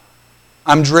personality.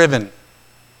 I'm driven.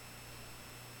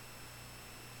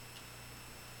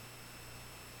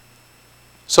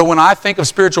 So when I think of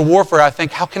spiritual warfare, I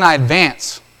think, how can I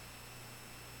advance?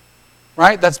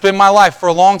 Right? That's been my life for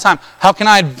a long time. How can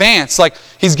I advance? Like,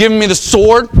 He's given me the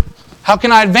sword. How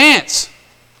can I advance?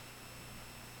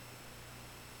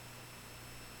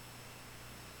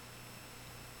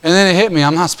 And then it hit me.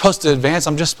 I'm not supposed to advance.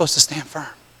 I'm just supposed to stand firm.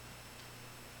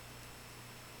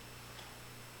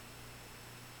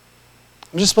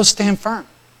 I'm just supposed to stand firm.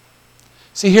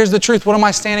 See, here's the truth. What am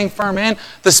I standing firm in?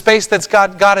 The space that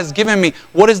God has given me.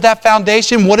 What is that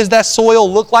foundation? What does that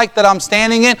soil look like that I'm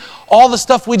standing in? All the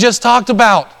stuff we just talked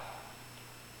about.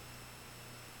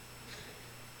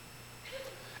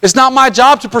 It's not my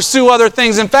job to pursue other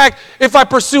things. In fact, if I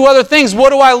pursue other things,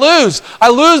 what do I lose? I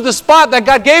lose the spot that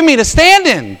God gave me to stand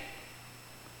in.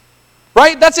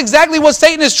 Right? That's exactly what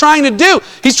Satan is trying to do.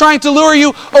 He's trying to lure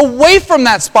you away from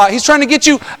that spot. He's trying to get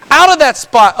you out of that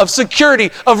spot of security,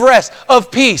 of rest, of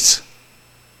peace.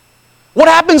 What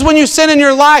happens when you sin in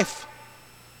your life?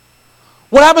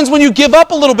 What happens when you give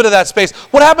up a little bit of that space?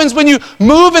 What happens when you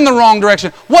move in the wrong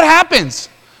direction? What happens?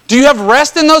 Do you have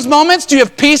rest in those moments? Do you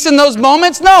have peace in those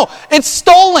moments? No, it's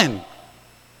stolen.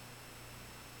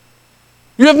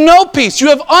 You have no peace. You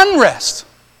have unrest.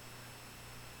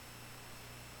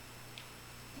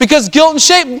 Because guilt and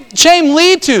shame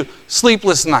lead to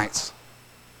sleepless nights.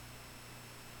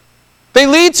 They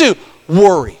lead to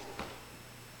worry.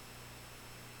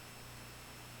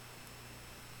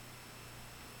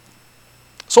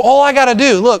 So all I got to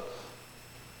do, look,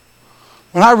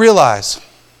 when I realize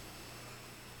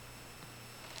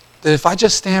that if I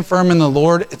just stand firm in the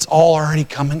Lord, it's all already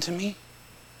coming to me,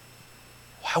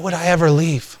 why would I ever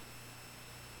leave?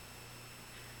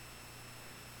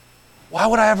 Why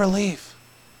would I ever leave?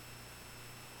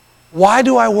 Why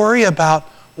do I worry about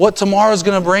what tomorrow is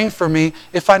going to bring for me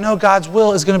if I know God's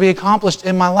will is going to be accomplished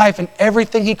in my life and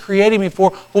everything He created me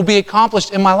for will be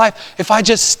accomplished in my life if I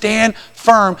just stand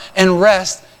firm and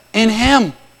rest in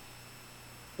Him?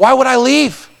 Why would I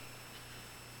leave?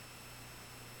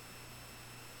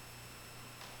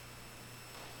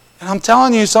 And I'm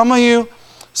telling you, some of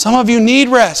you need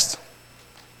rest.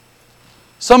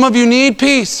 Some of you need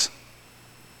peace.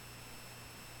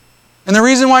 And the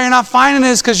reason why you're not finding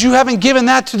it is because you haven't given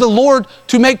that to the Lord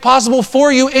to make possible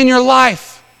for you in your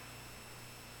life.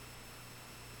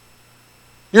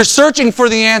 You're searching for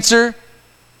the answer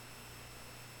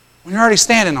when you're already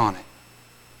standing on it.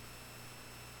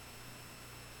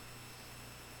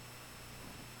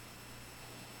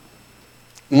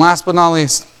 And last but not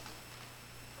least,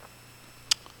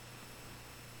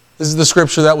 this is the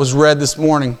scripture that was read this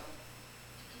morning.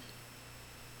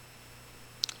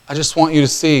 I just want you to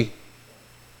see.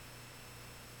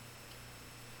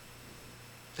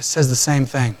 It says the same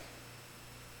thing.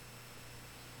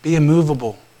 Be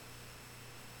immovable.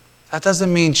 That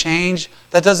doesn't mean change.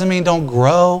 That doesn't mean don't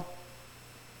grow.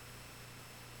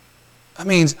 That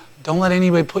means don't let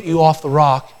anybody put you off the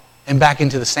rock and back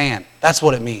into the sand. That's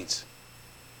what it means.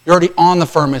 You're already on the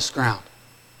firmest ground.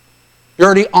 You're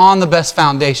already on the best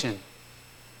foundation.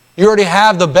 You already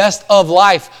have the best of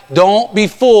life. Don't be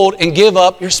fooled and give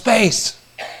up your space.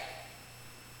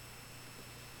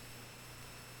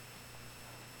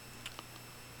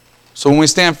 So when we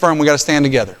stand firm, we got to stand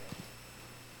together.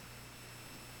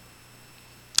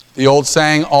 The old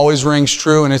saying always rings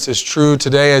true, and it's as true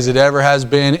today as it ever has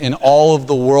been in all of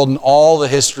the world and all the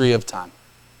history of time.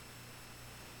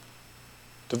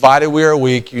 Divided we are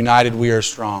weak, united we are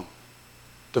strong.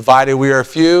 Divided we are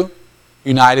few,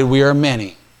 united we are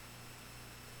many.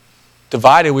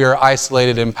 Divided we are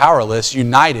isolated and powerless,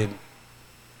 united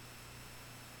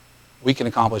we can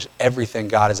accomplish everything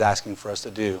God is asking for us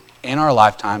to do in our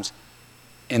lifetimes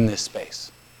in this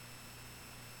space.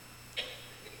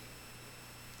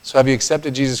 So have you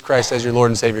accepted Jesus Christ as your Lord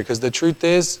and Savior? Because the truth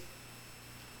is,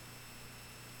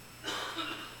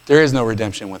 there is no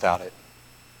redemption without it.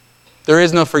 There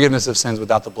is no forgiveness of sins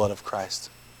without the blood of Christ.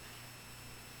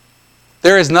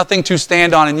 There is nothing to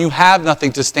stand on, and you have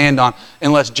nothing to stand on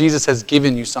unless Jesus has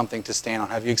given you something to stand on.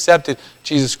 Have you accepted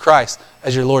Jesus Christ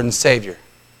as your Lord and Savior?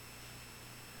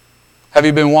 Have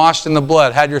you been washed in the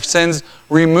blood? Had your sins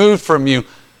removed from you?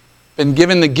 Been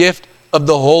given the gift of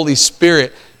the Holy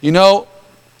Spirit? You know,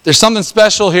 there's something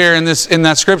special here in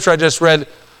that scripture I just read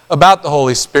about the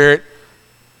Holy Spirit.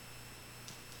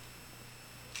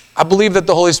 I believe that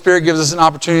the Holy Spirit gives us an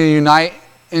opportunity to unite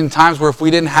in times where if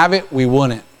we didn't have it, we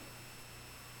wouldn't.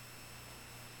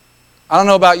 I don't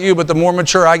know about you, but the more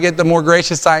mature I get, the more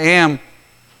gracious I am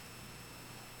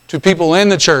to people in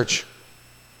the church.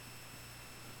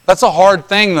 That's a hard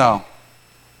thing, though.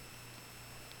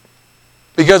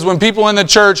 Because when people in the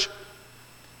church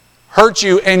hurt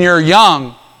you and you're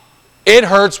young, it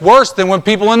hurts worse than when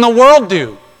people in the world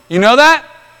do. You know that?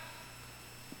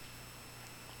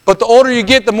 But the older you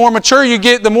get, the more mature you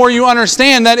get, the more you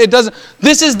understand that it doesn't.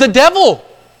 This is the devil.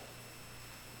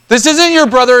 This isn't your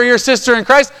brother or your sister in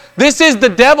Christ. This is the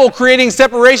devil creating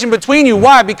separation between you.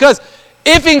 Why? Because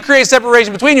if he can create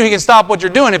separation between you, he can stop what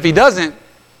you're doing. If he doesn't,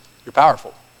 you're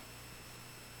powerful.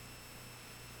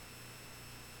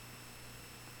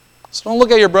 So don't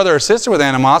look at your brother or sister with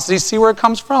animosity. See where it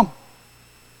comes from.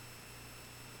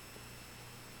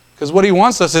 Because what he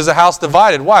wants us is a house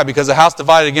divided. Why? Because a house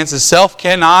divided against itself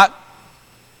cannot.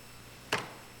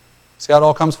 See how it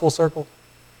all comes full circle?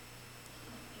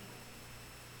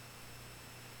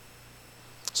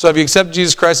 So have you accepted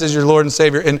Jesus Christ as your Lord and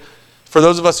Savior? And for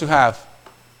those of us who have,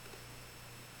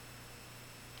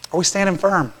 are we standing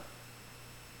firm?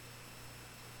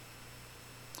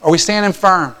 Are we standing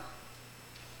firm?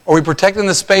 Are we protecting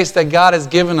the space that God has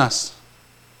given us?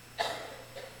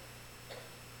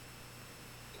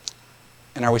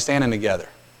 And are we standing together?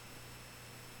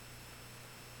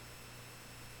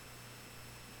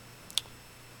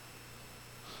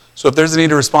 So if there's a need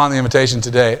to respond to the invitation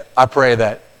today, I pray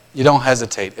that you don't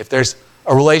hesitate. If there's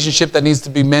a relationship that needs to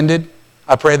be mended,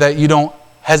 I pray that you don't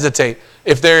hesitate.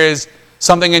 If there is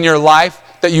something in your life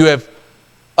that you have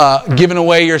given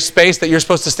away your space that you're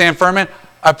supposed to stand firm in,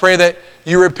 I pray that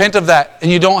you repent of that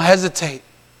and you don't hesitate.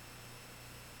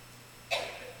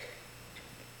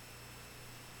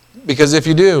 Because if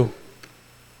you do,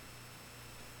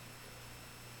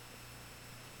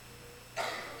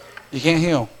 you can't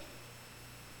heal.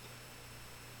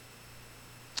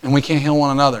 And we can't heal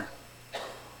one another.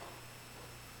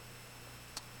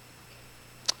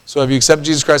 So have you accepted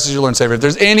Jesus Christ as your Lord and Savior? If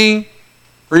there's any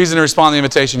reason to respond to the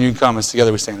invitation, you can come as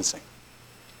together we stand and sing.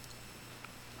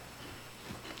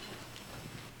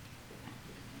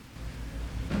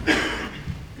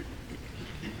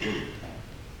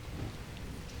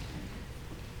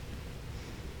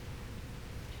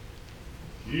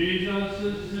 Jesus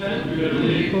is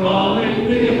tenderly calling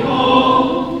me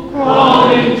home,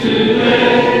 calling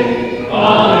today,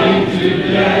 calling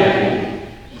today.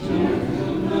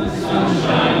 Soon the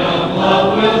sunshine of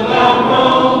love will thou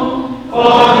roam,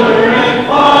 farther and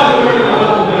farther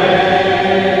away.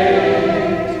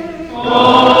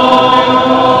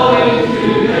 Calling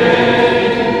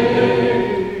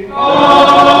today,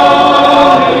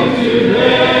 calling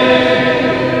today.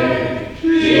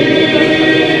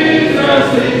 Jesus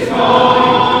is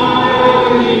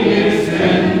calling, is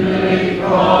tenderly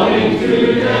calling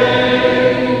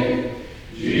today.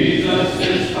 Jesus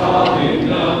is calling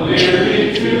the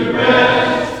weary to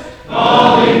rest,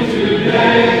 calling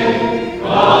today,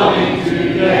 calling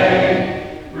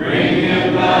today. Bring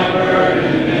him thy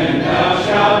burden and thou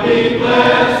shalt be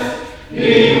blessed.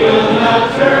 He will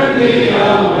not turn thee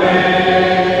away.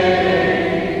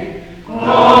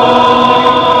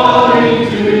 Calling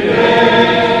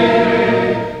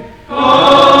today,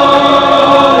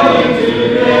 calling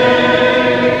today.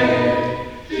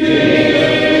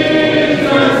 Jesus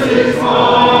is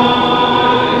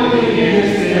calling,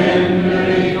 is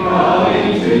tenderly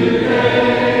calling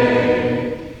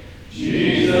today.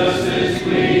 Jesus is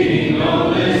pleading,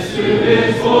 oh, listen to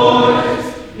his voice.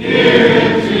 Hear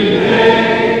him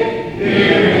today,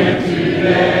 hear him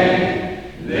today.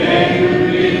 They who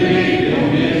believe in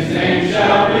his name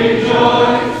shall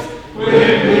rejoice.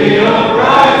 Quickly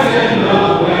arise and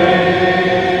away.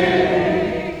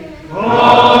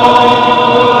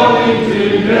 Calling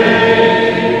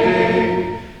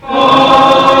today,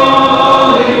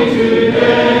 calling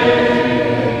today.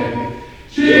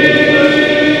 Jesus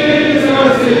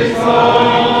is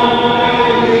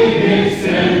calling, is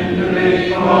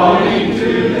tenderly calling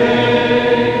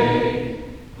today.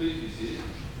 Please be seated.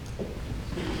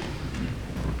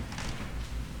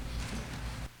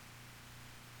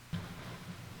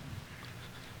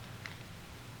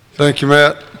 Thank you,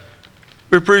 Matt.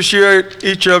 We appreciate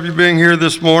each of you being here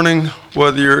this morning,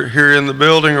 whether you're here in the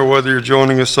building or whether you're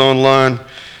joining us online.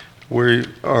 We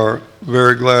are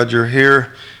very glad you're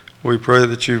here. We pray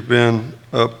that you've been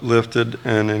uplifted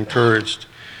and encouraged.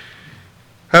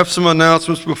 Have some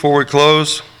announcements before we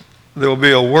close. There will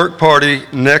be a work party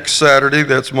next Saturday,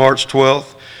 that's March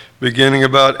 12th, beginning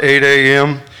about 8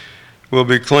 a.m. We'll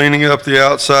be cleaning up the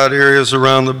outside areas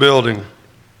around the building.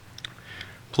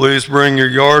 Please bring your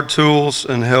yard tools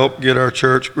and help get our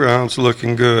church grounds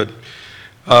looking good.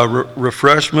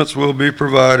 Refreshments will be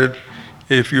provided.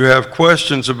 If you have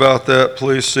questions about that,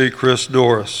 please see Chris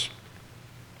Doris.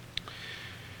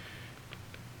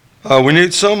 We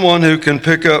need someone who can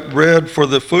pick up bread for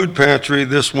the food pantry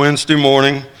this Wednesday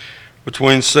morning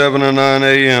between 7 and 9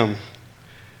 a.m.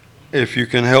 If you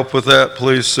can help with that,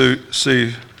 please see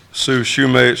Sue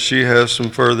Shoemate. She has some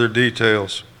further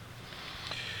details.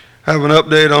 Have an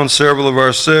update on several of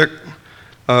our sick.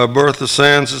 Bertha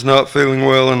Sands is not feeling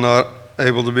well and not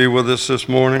able to be with us this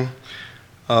morning.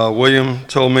 William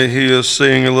told me he is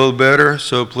seeing a little better,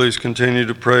 so please continue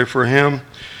to pray for him.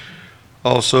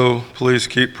 Also, please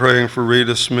keep praying for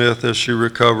Rita Smith as she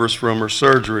recovers from her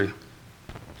surgery.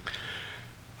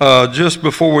 Just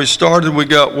before we started, we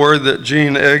got word that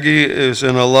Gene Eggy is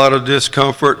in a lot of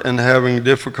discomfort and having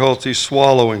difficulty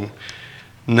swallowing.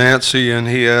 Nancy and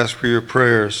he asked for your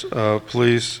prayers.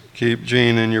 Please keep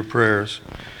Gene in your prayers.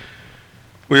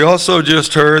 We also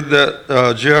just heard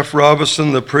that Jeff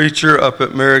Robinson, the preacher up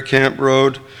at Mary Camp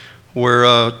Road,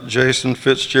 where Jason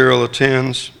Fitzgerald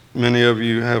attends, many of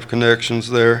you have connections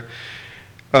there.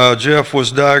 Jeff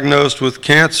was diagnosed with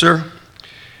cancer.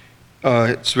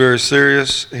 It's very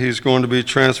serious. He's going to be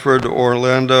transferred to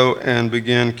Orlando and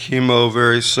begin chemo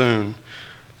very soon.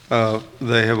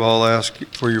 They have all asked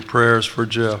for your prayers for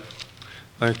Jeff.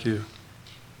 Thank you.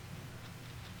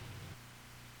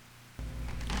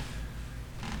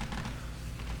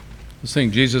 Let's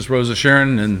sing Jesus Rose of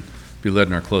Sharon and be led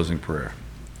in our closing prayer.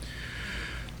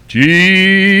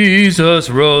 Jesus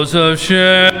Rose of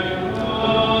Sharon.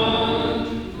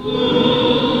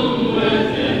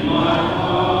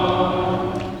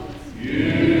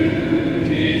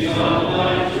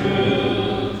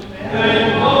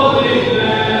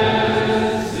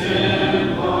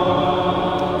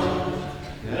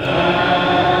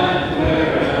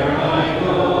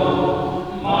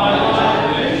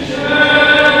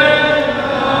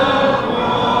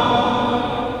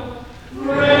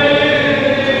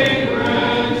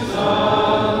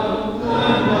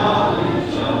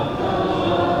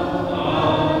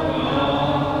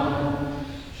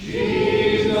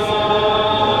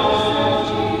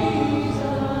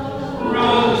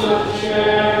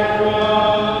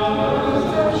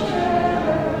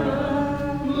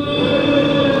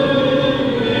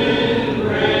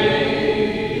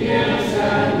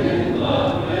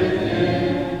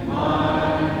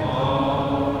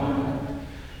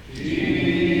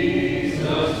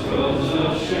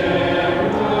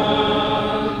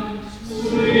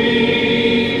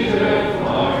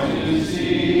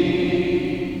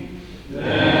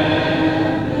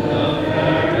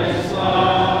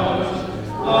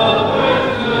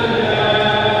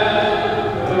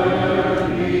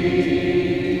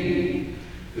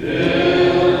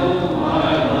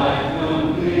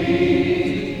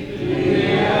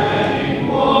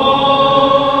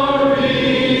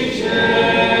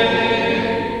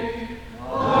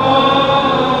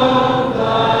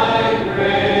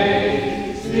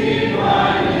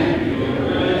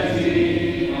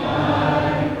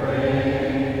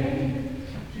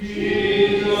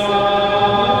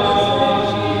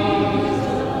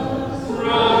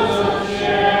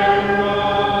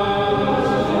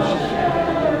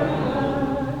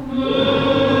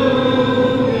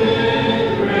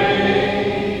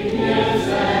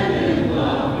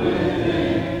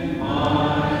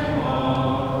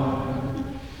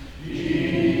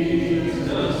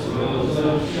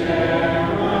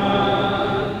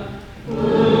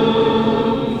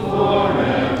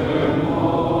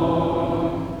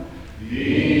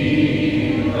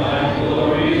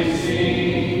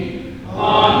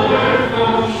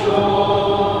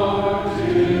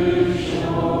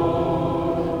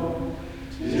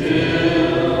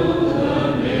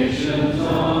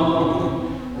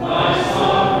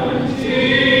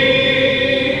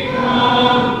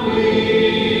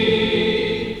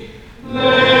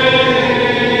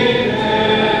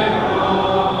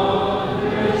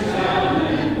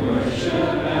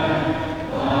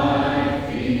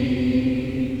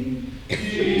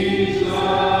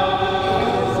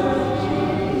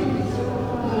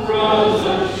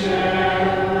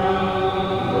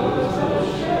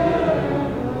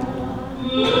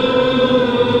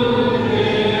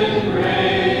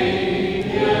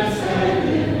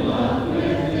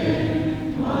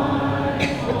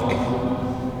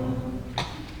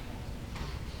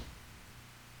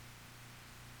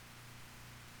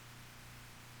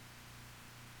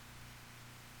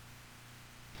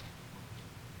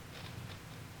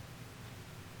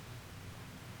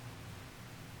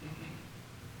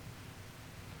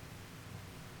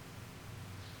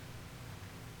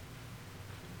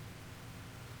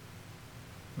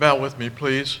 Bow with me,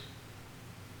 please.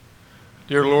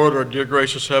 Dear Lord, our dear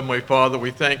gracious Heavenly Father,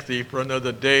 we thank Thee for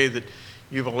another day that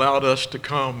You've allowed us to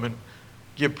come and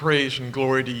give praise and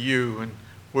glory to You and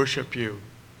worship You.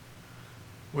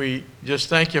 We just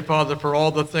thank You, Father, for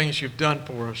all the things You've done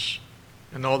for us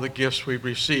and all the gifts we've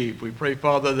received. We pray,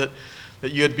 Father, that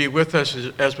You'd be with us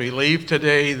as we leave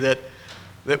today,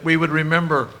 that we would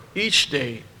remember each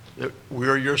day that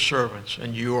we're Your servants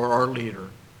and You are our leader.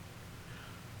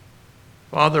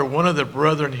 Father, one of the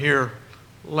brethren here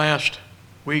last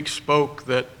week spoke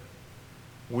that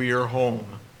we are home,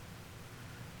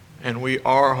 and we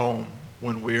are home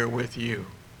when we are with You.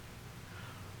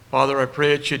 Father, I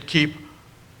pray that You'd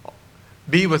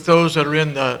be with those that are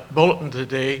in the bulletin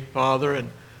today, Father, and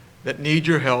that need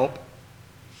Your help,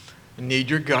 and need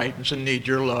Your guidance, and need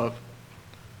Your love.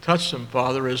 Touch them,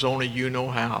 Father, as only You know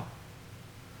how.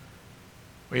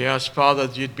 We ask, Father,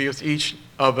 that You'd be with each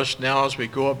of us now as we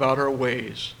go about our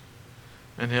ways,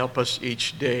 and help us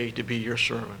each day to be Your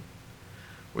servant.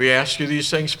 We ask You these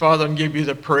things, Father, and give You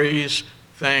the praise,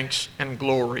 thanks, and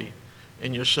glory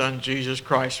in Your Son, Jesus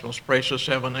Christ's most precious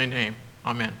heavenly name.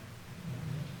 Amen.